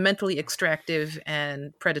right. fundamentally extractive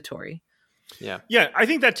and predatory. Yeah. I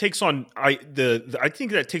think that takes on I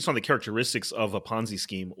think that takes on the characteristics of a Ponzi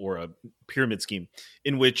scheme or a pyramid scheme,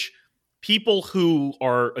 in which people who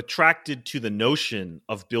are attracted to the notion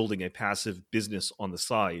of building a passive business on the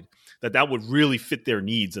side, that would really fit their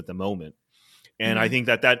needs at the moment. And I think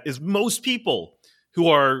that is most people who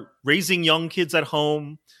are raising young kids at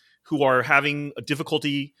home, who are having a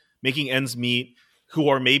difficulty making ends meet, who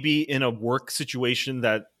are maybe in a work situation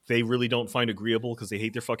that they really don't find agreeable because they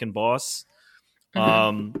hate their fucking boss.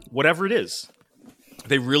 Whatever it is,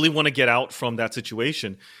 they really want to get out from that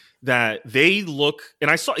situation. That they look,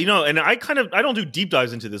 and I saw, and I don't do deep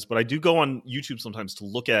dives into this, but I do go on YouTube sometimes to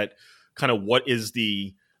look at kind of what is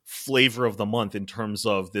the flavor of the month in terms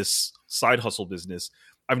of this side hustle business.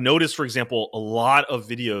 I've noticed, for example, a lot of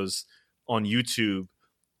videos on YouTube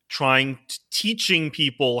teaching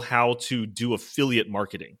people how to do affiliate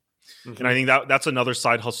marketing. And I think that's another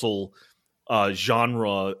side hustle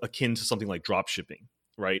genre akin to something like drop shipping.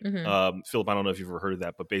 Right. Philip, I don't know if you've ever heard of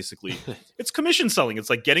that, but basically it's commission selling. It's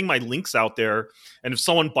like getting my links out there. And if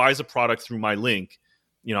someone buys a product through my link,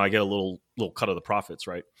 I get a little cut of the profits.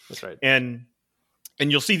 Right. That's right. And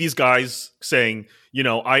you'll see these guys saying,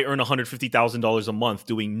 I earn $150,000 a month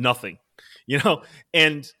doing nothing,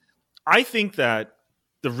 and I think that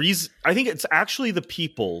I think it's actually the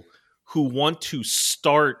people who want to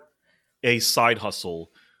start a side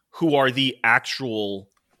hustle who are the actual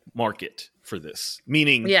market for this,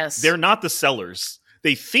 meaning they're not the sellers.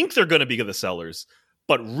 They think they're going to be the sellers,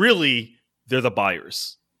 but really they're the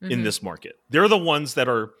buyers in this market. They're the ones that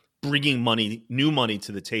are bringing new money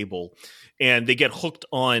to the table, and they get hooked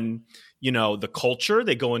on, the culture.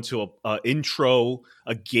 They go into a intro,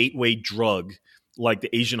 a gateway drug like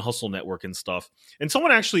the Asian Hustle Network and stuff. And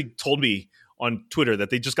someone actually told me on Twitter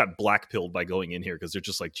that they just got blackpilled by going in here because they're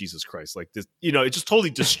just like, Jesus Christ, like this, it just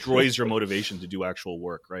totally destroys your motivation to do actual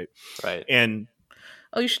work, right? Right. And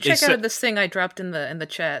you should check out this thing I dropped in the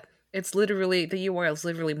chat. It's literally, the URL is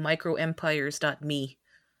literally microempires.me.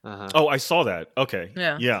 Oh, I saw that. Okay.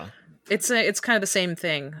 Yeah. It's kind of the same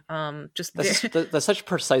thing. That's such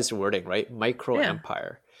precise wording, right? Micro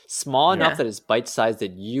empire, small enough that it's bite-sized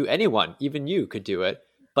that anyone, even you, could do it.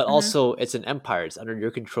 But also, it's an empire. It's under your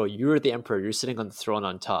control. You're the emperor. You're sitting on the throne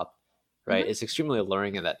on top, right? It's extremely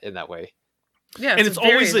alluring in that way. Yeah, and it's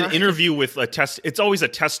always an interview with it's always a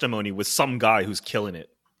testimony with some guy who's killing it,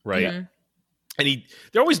 right? And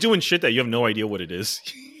they're always doing shit that you have no idea what it is.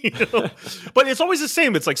 But it's always the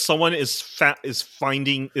same. It's like someone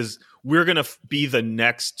we're going to be the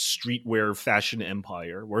next streetwear fashion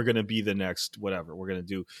empire. We're going to be the next whatever we're going to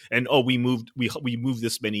do. And we moved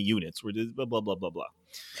this many units. We're blah, blah, blah, blah, blah.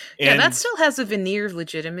 And that still has a veneer of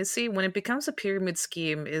legitimacy. When it becomes a pyramid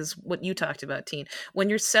scheme is what you talked about, Teen. When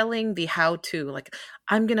you're selling the how-to, like,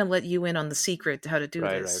 I'm going to let you in on the secret to how to do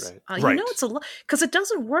this. Right. It's a lot, because it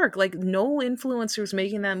doesn't work. Like, no influencer who's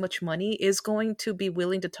making that much money is going to be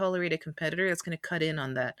willing to tolerate a competitor that's going to cut in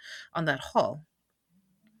on that haul.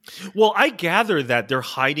 Well, I gather that they're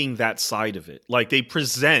hiding that side of it. Like, they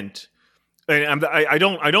present, and I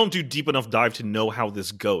don't do deep enough dive to know how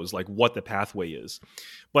this goes, like what the pathway is.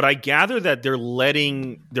 But I gather that they're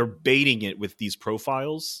baiting it with these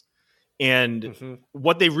profiles. And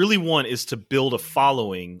what they really want is to build a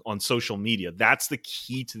following on social media. That's the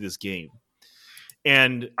key to this game.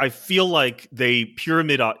 And I feel like they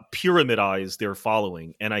pyramidize their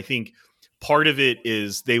following. And I think part of it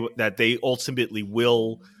is that they ultimately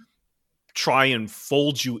will try and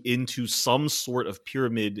fold you into some sort of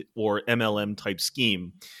pyramid or MLM type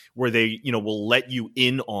scheme where they, will let you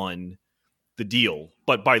in on the deal.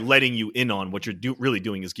 But by letting you in on, what you're really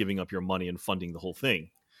doing is giving up your money and funding the whole thing.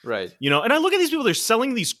 Right. And I look at these people, they're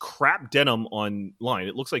selling these crap denim online.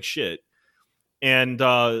 It looks like shit. And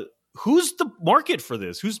who's the market for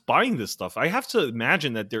this? Who's buying this stuff? I have to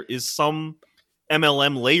imagine that there is some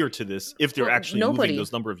MLM layer to this if they're actually moving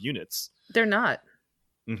those number of units. They're not.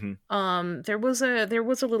 There was a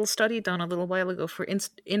little study done a little while ago for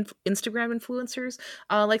Instagram influencers.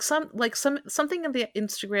 Something in the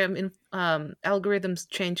Instagram algorithms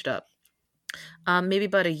changed up. Maybe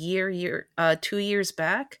about 2 years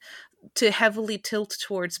back, to heavily tilt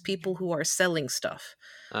towards people who are selling stuff.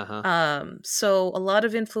 So a lot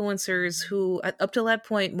of influencers who up to that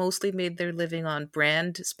point mostly made their living on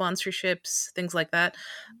brand sponsorships, things like that,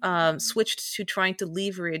 switched to trying to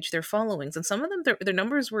leverage their followings. And some of them, their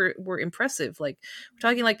numbers were impressive. Like, we're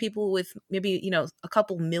talking like people with maybe, a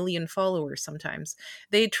couple million followers sometimes.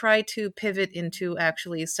 They try to pivot into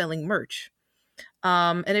actually selling merch.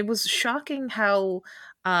 And it was shocking how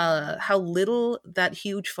little that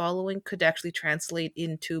huge following could actually translate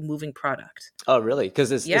into moving product. Oh, really?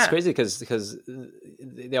 Because it's crazy because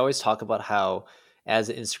they always talk about how, as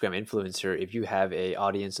an Instagram influencer, if you have a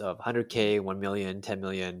audience of 100K, 1 million, 10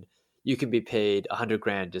 million, you can be paid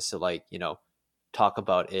 $100,000 just to talk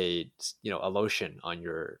about a lotion on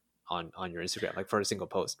your Instagram, like for a single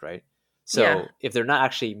post, right? So if they're not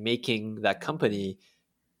actually making that company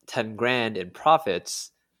 $10,000 in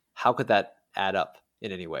profits, how could that add up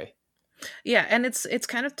in any way? Yeah, and it's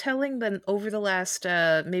kind of telling that over the last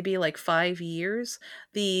maybe like 5 years,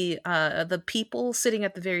 the people sitting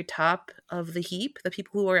at the very top of the heap, the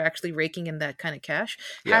people who are actually raking in that kind of cash,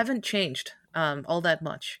 haven't changed all that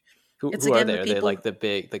much. Who are they? Are they like the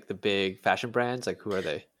big fashion brands? Like, who are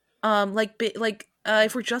they?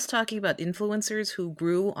 If we're just talking about influencers who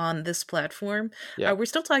grew on this platform, we're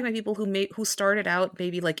still talking about people who started out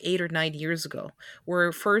maybe like 8 or 9 years ago,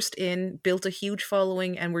 were first in, built a huge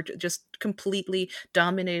following, and were just completely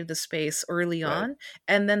dominated the space early on.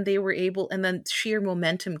 And then they were able, and then sheer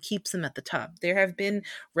momentum keeps them at the top. There have been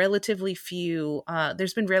relatively few,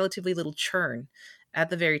 there's been relatively little churn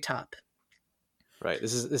at the very top. Right.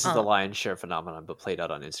 This is the lion's share phenomenon, but played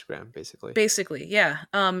out on Instagram, basically. Basically, yeah.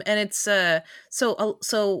 And it's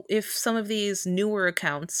so if some of these newer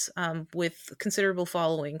accounts with considerable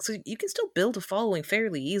following, so you can still build a following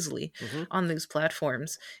fairly easily on these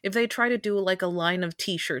platforms. If they try to do like a line of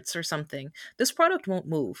T-shirts or something, this product won't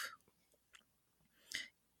move.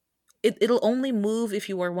 It'll only move if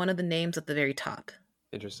you are one of the names at the very top.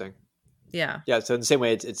 Interesting. Yeah. Yeah, so in the same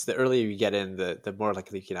way, it's the earlier you get in, the more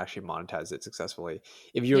likely you can actually monetize it successfully.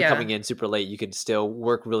 If you're Yeah. coming in super late, you can still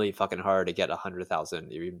work really fucking hard to get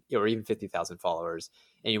 100,000 or even 50,000 followers,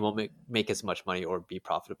 and you won't make as much money or be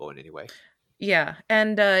profitable in any way. Yeah,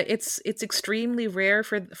 and it's extremely rare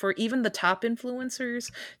for even the top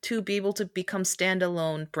influencers to be able to become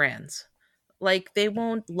standalone brands. Like they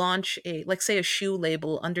won't launch a like say a shoe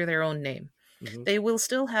label under their own name. Mhm. They will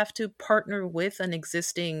still have to partner with an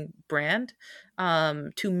existing brand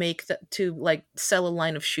to make to like sell a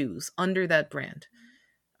line of shoes under that brand.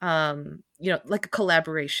 Like a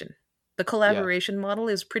collaboration. The collaboration model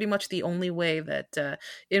is pretty much the only way that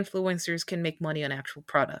influencers can make money on actual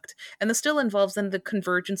product, and this still involves then the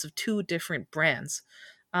convergence of two different brands.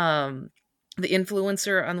 The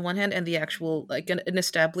influencer on the one hand and the actual like an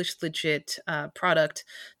established legit product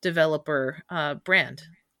developer brand.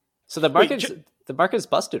 So the market's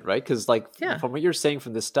busted, right? Because from what you're saying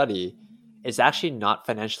from this study, it's actually not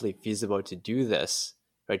financially feasible to do this,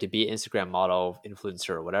 right? To be an Instagram model,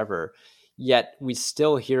 influencer, or whatever. Yet we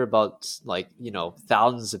still hear about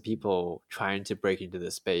thousands of people trying to break into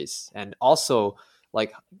this space, and also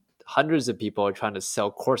like hundreds of people are trying to sell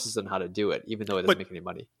courses on how to do it, even though it doesn't make any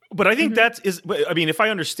money. But I think if I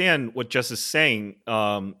understand what Jess is saying,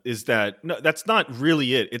 is that no, that's not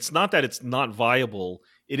really it. It's not that it's not viable.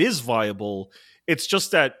 It is viable. It's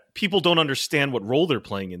just that people don't understand what role they're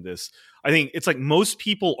playing in this. I think it's like most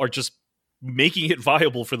people are just making it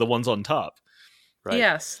viable for the ones on top. Right.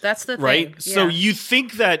 Yes, that's the thing. Right? Yeah. So you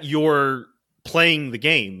think that you're playing the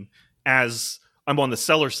game as I'm on the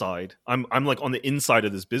seller side. I'm like on the inside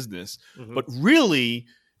of this business. Mhm. But really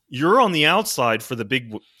you're on the outside for the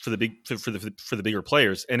bigger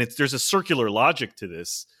players, and there's a circular logic to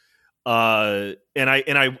this. And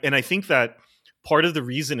I think that part of the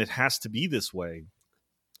reason it has to be this way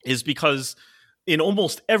is because in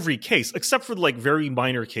almost every case, except for like very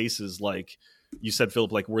minor cases, like you said,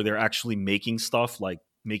 Philip, like where they're actually making stuff, like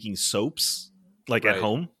making soaps, like at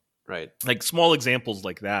home, right? Like small examples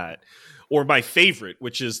like that. Or my favorite,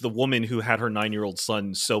 which is the woman who had her 9-year-old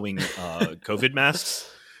son sewing COVID masks.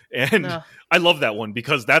 And I love that one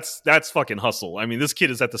because that's fucking hustle. I mean, this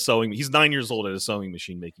kid is at the sewing. He's 9 years old at a sewing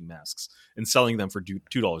machine making masks and selling them for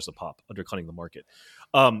 $2 a pop, undercutting the market.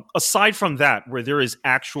 Aside from that, where there is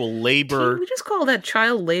actual labor, we just call that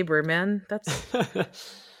child labor, man. That's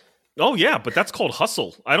oh yeah, but that's called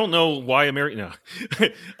hustle. I don't know why America.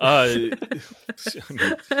 No, you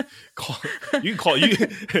can call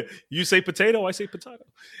you say potato, I say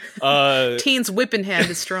potato. Teen's whipping hand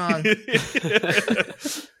is strong.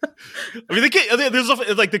 I mean, the kid.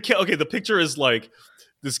 There's like the kid. Okay, the picture is like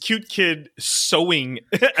this cute kid sewing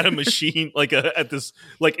at a machine, at this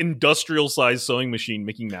like industrial sized sewing machine,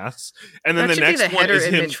 making masks. And then that the next be the one header is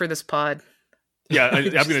image him for this pod. Yeah,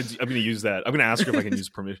 I'm gonna use that. I'm gonna ask her if I can use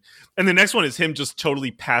permission. And the next one is him just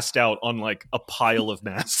totally passed out on like a pile of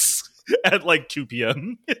masks at like 2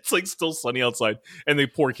 p.m. It's like still sunny outside, and the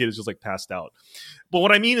poor kid is just like passed out. But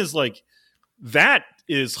what I mean is like that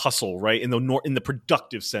is hustle, right? In the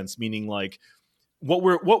productive sense, meaning like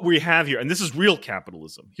what we have here, and this is real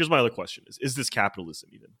capitalism. Here's my other question: is this capitalism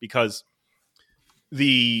even? Because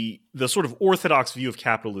the sort of orthodox view of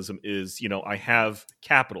capitalism is, I have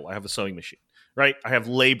capital, I have a sewing machine. Right, I have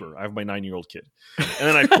labor. I have my 9-year-old kid, and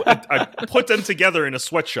then I put them together in a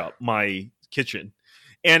sweatshop, my kitchen,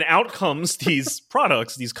 and out comes these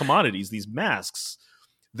products, these commodities, these masks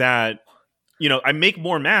that I make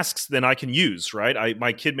more masks than I can use. Right,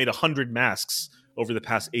 my kid made 100 masks over the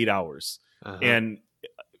past 8 hours, and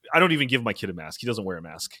I don't even give my kid a mask. He doesn't wear a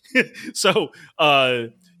mask, so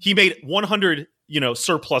he made 100.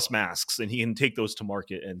 Surplus masks, and he can take those to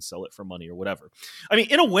market and sell it for money or whatever. I mean,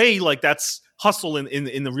 in a way, like that's hustle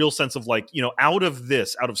in the real sense of like, out of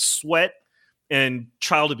sweat and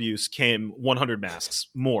child abuse came 100 masks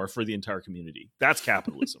more for the entire community. That's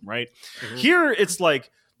capitalism, right? Mm-hmm. Here, it's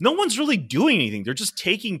like no one's really doing anything. They're just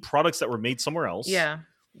taking products that were made somewhere else. Yeah.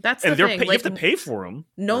 That's the thing. You have to pay for them.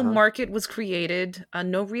 No market was created.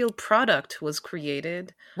 No real product was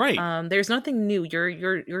created. Right. There's nothing new.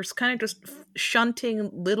 You're kind of just shunting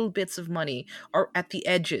little bits of money or at the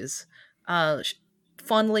edges,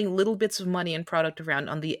 funneling little bits of money and product around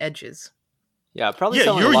on the edges. Yeah, probably.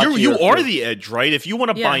 Yeah, you are the edge, right? If you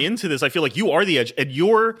want to buy into this, I feel like you are the edge, and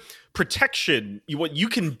your protection. What you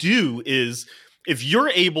can do is, if you're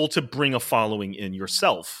able to bring a following in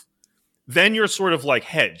yourself, then you're sort of like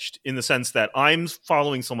hedged in the sense that I'm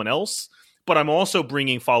following someone else, but I'm also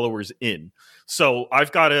bringing followers in. So I'm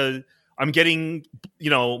getting,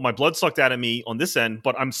 my blood sucked out of me on this end,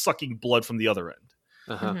 but I'm sucking blood from the other end.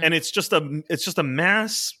 And it's just a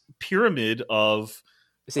mass pyramid of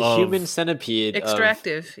It's a of- human centipede of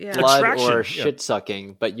Extractive, yeah. blood Extraction, or yeah. shit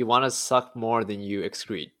sucking, but you want to suck more than you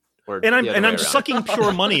excrete. Or And I'm the other way around. sucking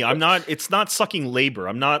pure money. It's not sucking labor.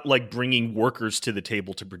 I'm not like bringing workers to the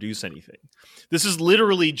table to produce anything. This is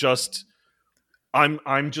literally just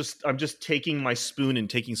I'm just taking my spoon and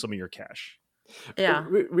taking some of your cash. Yeah.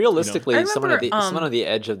 Realistically, I someone remember, on the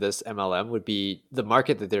edge of this MLM would be the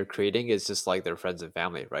market that they're creating is just like their friends and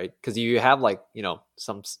family, right? Because you have like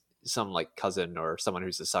some like cousin or someone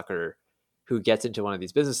who's a sucker who gets into one of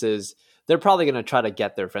these businesses. They're probably going to try to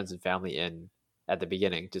get their friends and family in at the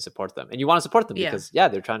beginning to support them, and you want to support them Yeah. because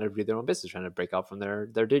they're trying to do their own business, trying to break out from their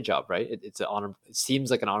day job, right? It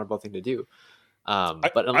seems like an honorable thing to do.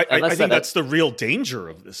 But I think that's the real danger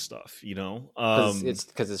of this stuff, it's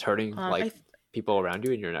because it's hurting people around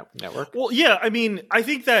you in your network. Well, yeah, I mean, I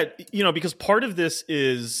think that because part of this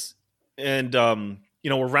is, and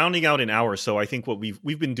we're rounding out an hour, so I think what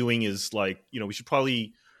we've been doing is like, we should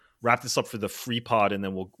probably wrap this up for the free pod, and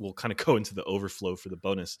then we'll kind of go into the overflow for the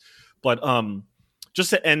bonus. But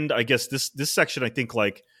just to end, I guess this section, I think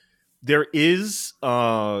like there is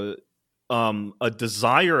a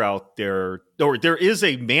desire out there, or there is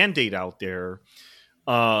a mandate out there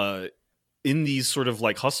in these sort of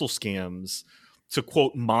like hustle scams to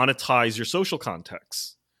quote monetize your social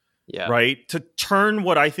contacts. Yeah. Right. To turn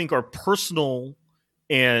what I think are personal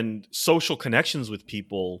and social connections with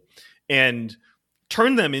people and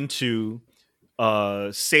turn them into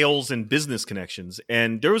sales and business connections.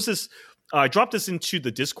 And there was this, I dropped this into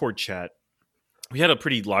the Discord chat. We had a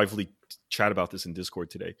pretty lively chat about this in Discord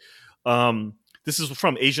today. This is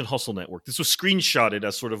from Asian Hustle Network. This was screenshotted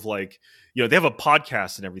as sort of like, they have a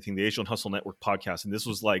podcast and everything, the Asian Hustle Network podcast. And this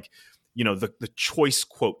was like, the choice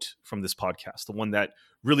quote from this podcast, the one that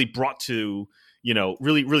really brought to,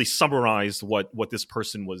 really summarized what this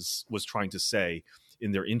person was trying to say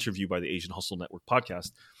in their interview by the Asian Hustle Network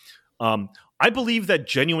podcast. I believe that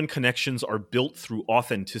genuine connections are built through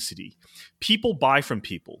authenticity. People buy from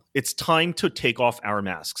people. It's time to take off our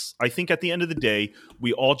masks. I think at the end of the day,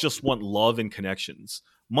 we all just want love and connections.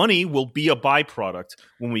 Money will be a byproduct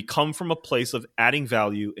when we come from a place of adding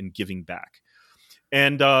value and giving back.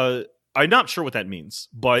 And I'm not sure what that means,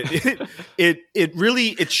 but it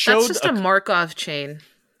really showed. That's just a Markov chain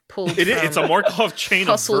pulled. It's a Markov chain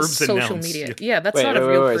of verbs and social nouns. media. Yeah, that's not a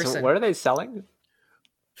real person. So what are they selling?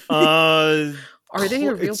 Are they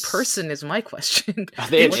a real person? Is my question.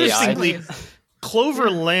 Interestingly, Clover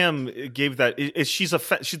Lamb gave that. She's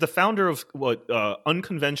the founder of what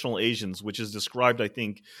Unconventional Asians, which is described, I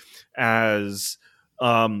think, as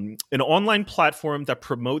an online platform that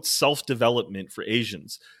promotes self-development for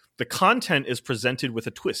Asians. The content is presented with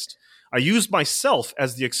a twist. I used myself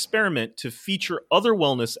as the experiment to feature other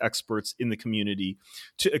wellness experts in the community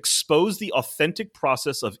to expose the authentic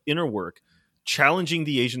process of inner work, challenging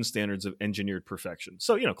the Asian standards of engineered perfection.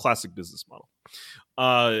 So, classic business model.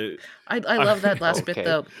 I love that last bit,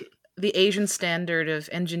 though. The Asian standard of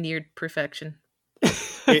engineered perfection.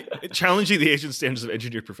 Challenging the Asian standards of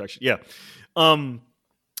engineered perfection. Yeah. And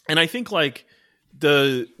I think like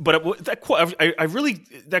that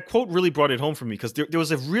quote really brought it home for me because there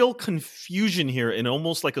was a real confusion here and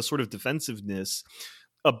almost like a sort of defensiveness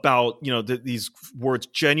about, these words,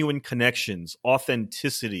 genuine connections,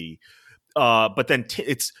 authenticity, but then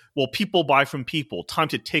people buy from people, time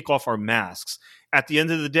to take off our masks. At the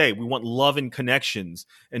end of the day, we want love and connections,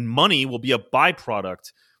 and money will be a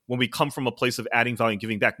byproduct when we come from a place of adding value and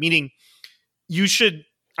giving back. Meaning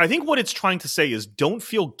I think what it's trying to say is don't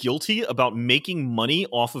feel guilty about making money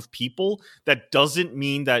off of people. That doesn't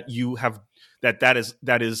mean that you have that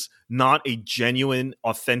is not a genuine,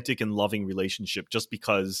 authentic, and loving relationship just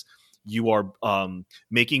because you are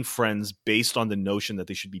making friends based on the notion that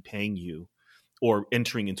they should be paying you or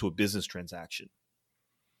entering into a business transaction.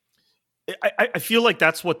 I feel like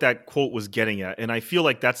that's what that quote was getting at. And I feel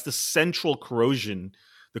like that's the central corrosiveness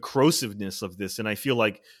of this. And I feel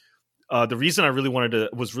like the reason I really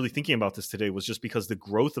was really thinking about this today was just because the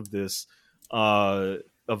growth of this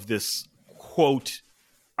quote,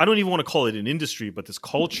 I don't even want to call it an industry, but this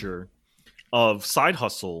culture of side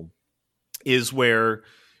hustle is where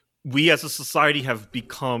we as a society have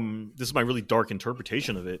become, this is my really dark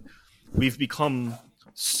interpretation of it, we've become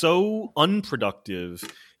so unproductive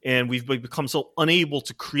and we've become so unable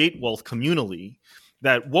to create wealth communally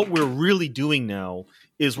that what we're really doing now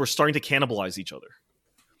is we're starting to cannibalize each other.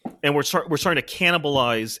 And we're starting to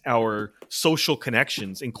cannibalize our social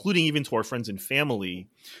connections, including even to our friends and family,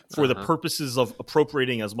 for the purposes of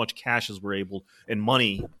appropriating as much cash as we're able and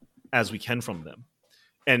money as we can from them.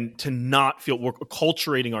 And to not feel, we're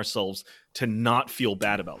acculturating ourselves to not feel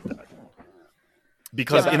bad about that.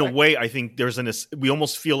 because Yeah. in a way, I think we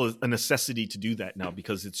almost feel a necessity to do that now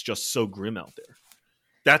because it's just so grim out there.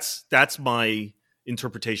 That's my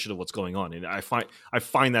interpretation of what's going on, and I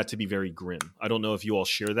find that to be very grim. I don't know if you all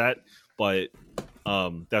share that, but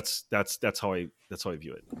that's how I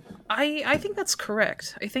view it. I think that's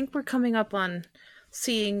correct. I think we're coming up on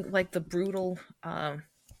seeing like the brutal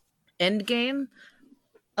end game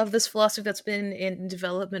of this philosophy that's been in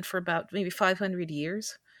development for about maybe 500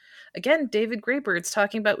 years. Again, David Graybird's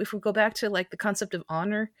talking about, if we go back to like the concept of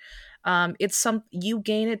honor, it's you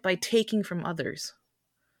gain it by taking from others.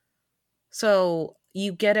 So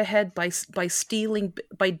you get ahead by stealing,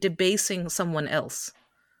 by debasing someone else.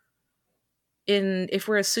 If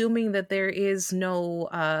we're assuming that there is no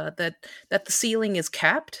that the ceiling is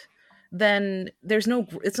capped, then there's no.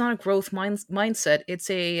 It's not a growth mindset. It's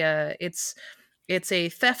a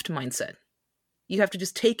theft mindset. You have to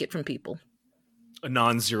just take it from people. A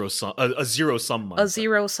non-zero sum, a zero sum mindset. A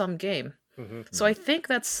zero sum game. Mm-hmm. So I think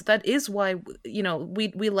that is why, you know,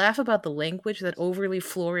 we laugh about the language, that overly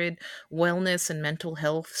florid wellness and mental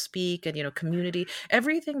health speak, and, you know, community,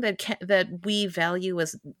 everything that we value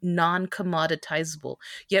as non-commoditizable.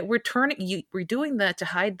 Yet we're doing that to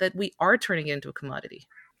hide that we are turning it into a commodity.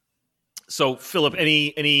 So, Philip,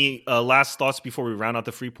 any last thoughts before we round out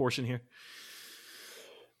the free portion here?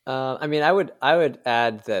 I mean, I would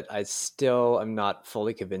add that I still am not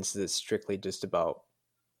fully convinced that it's strictly just about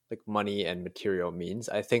like money and material means.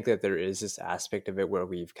 I think that there is this aspect of it where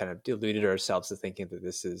we've kind of deluded ourselves to thinking that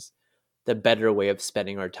this is the better way of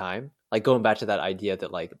spending our time. Like going back to that idea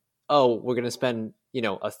that like, oh, we're going to spend, you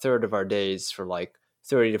know, a third of our days for like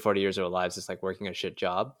 30 to 40 years of our lives just like working a shit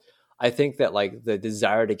job. I think that like the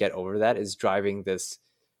desire to get over that is driving this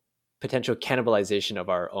potential cannibalization of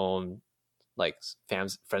our own like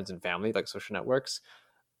friends and family, like social networks,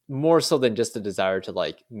 more so than just the desire to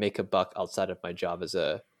like make a buck outside of my job as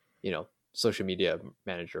a, you know, social media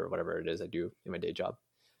manager or whatever it is I do in my day job.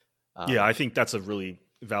 Yeah, I think that's a really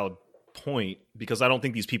valid point, because I don't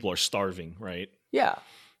think these people are starving, right? Yeah.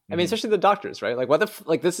 I mean, especially the doctors, right? Like, what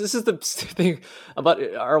this is the thing about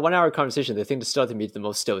our 1 hour conversation. The thing that stood out to me the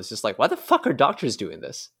most still is just like, why the fuck are doctors doing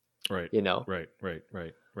this? Right. You know? Right.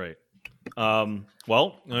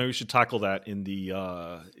 Well, we should tackle that in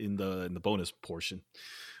the bonus portion.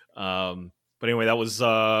 But anyway, that was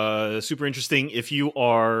super interesting. If you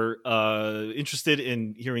are interested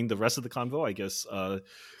in hearing the rest of the convo, I guess come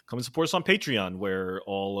and support us on Patreon, where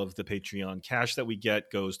all of the Patreon cash that we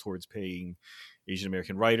get goes towards paying Asian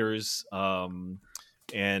American writers, and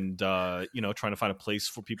you know, trying to find a place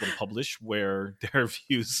for people to publish where their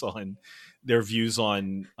views on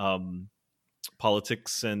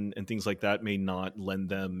politics and things like that may not lend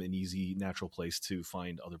them an easy, natural place to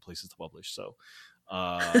find other places to publish. So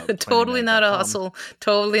totally not a hustle,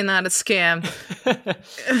 totally not a scam.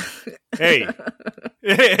 hey,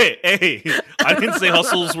 I didn't say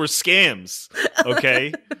hustles were scams.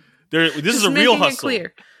 Okay, this is a real hustle.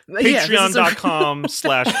 Clear.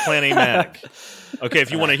 Patreon.com/PlanAmatic. Okay,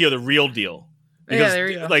 if you want to hear the real deal. Because, there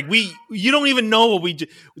we go. Like you don't even know what we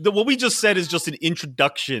just said is just an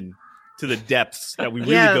introduction to the depths that we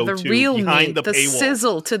really go the to real behind meat, the the paywall.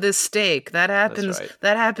 sizzle to this steak that happens. That's right.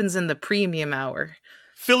 That happens in the premium hour.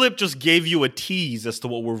 Philip just gave you a tease as to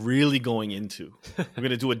what we're really going into. We're going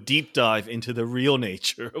to do a deep dive into the real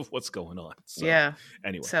nature of what's going on. So, Yeah.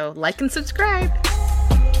 Anyway. So like and subscribe.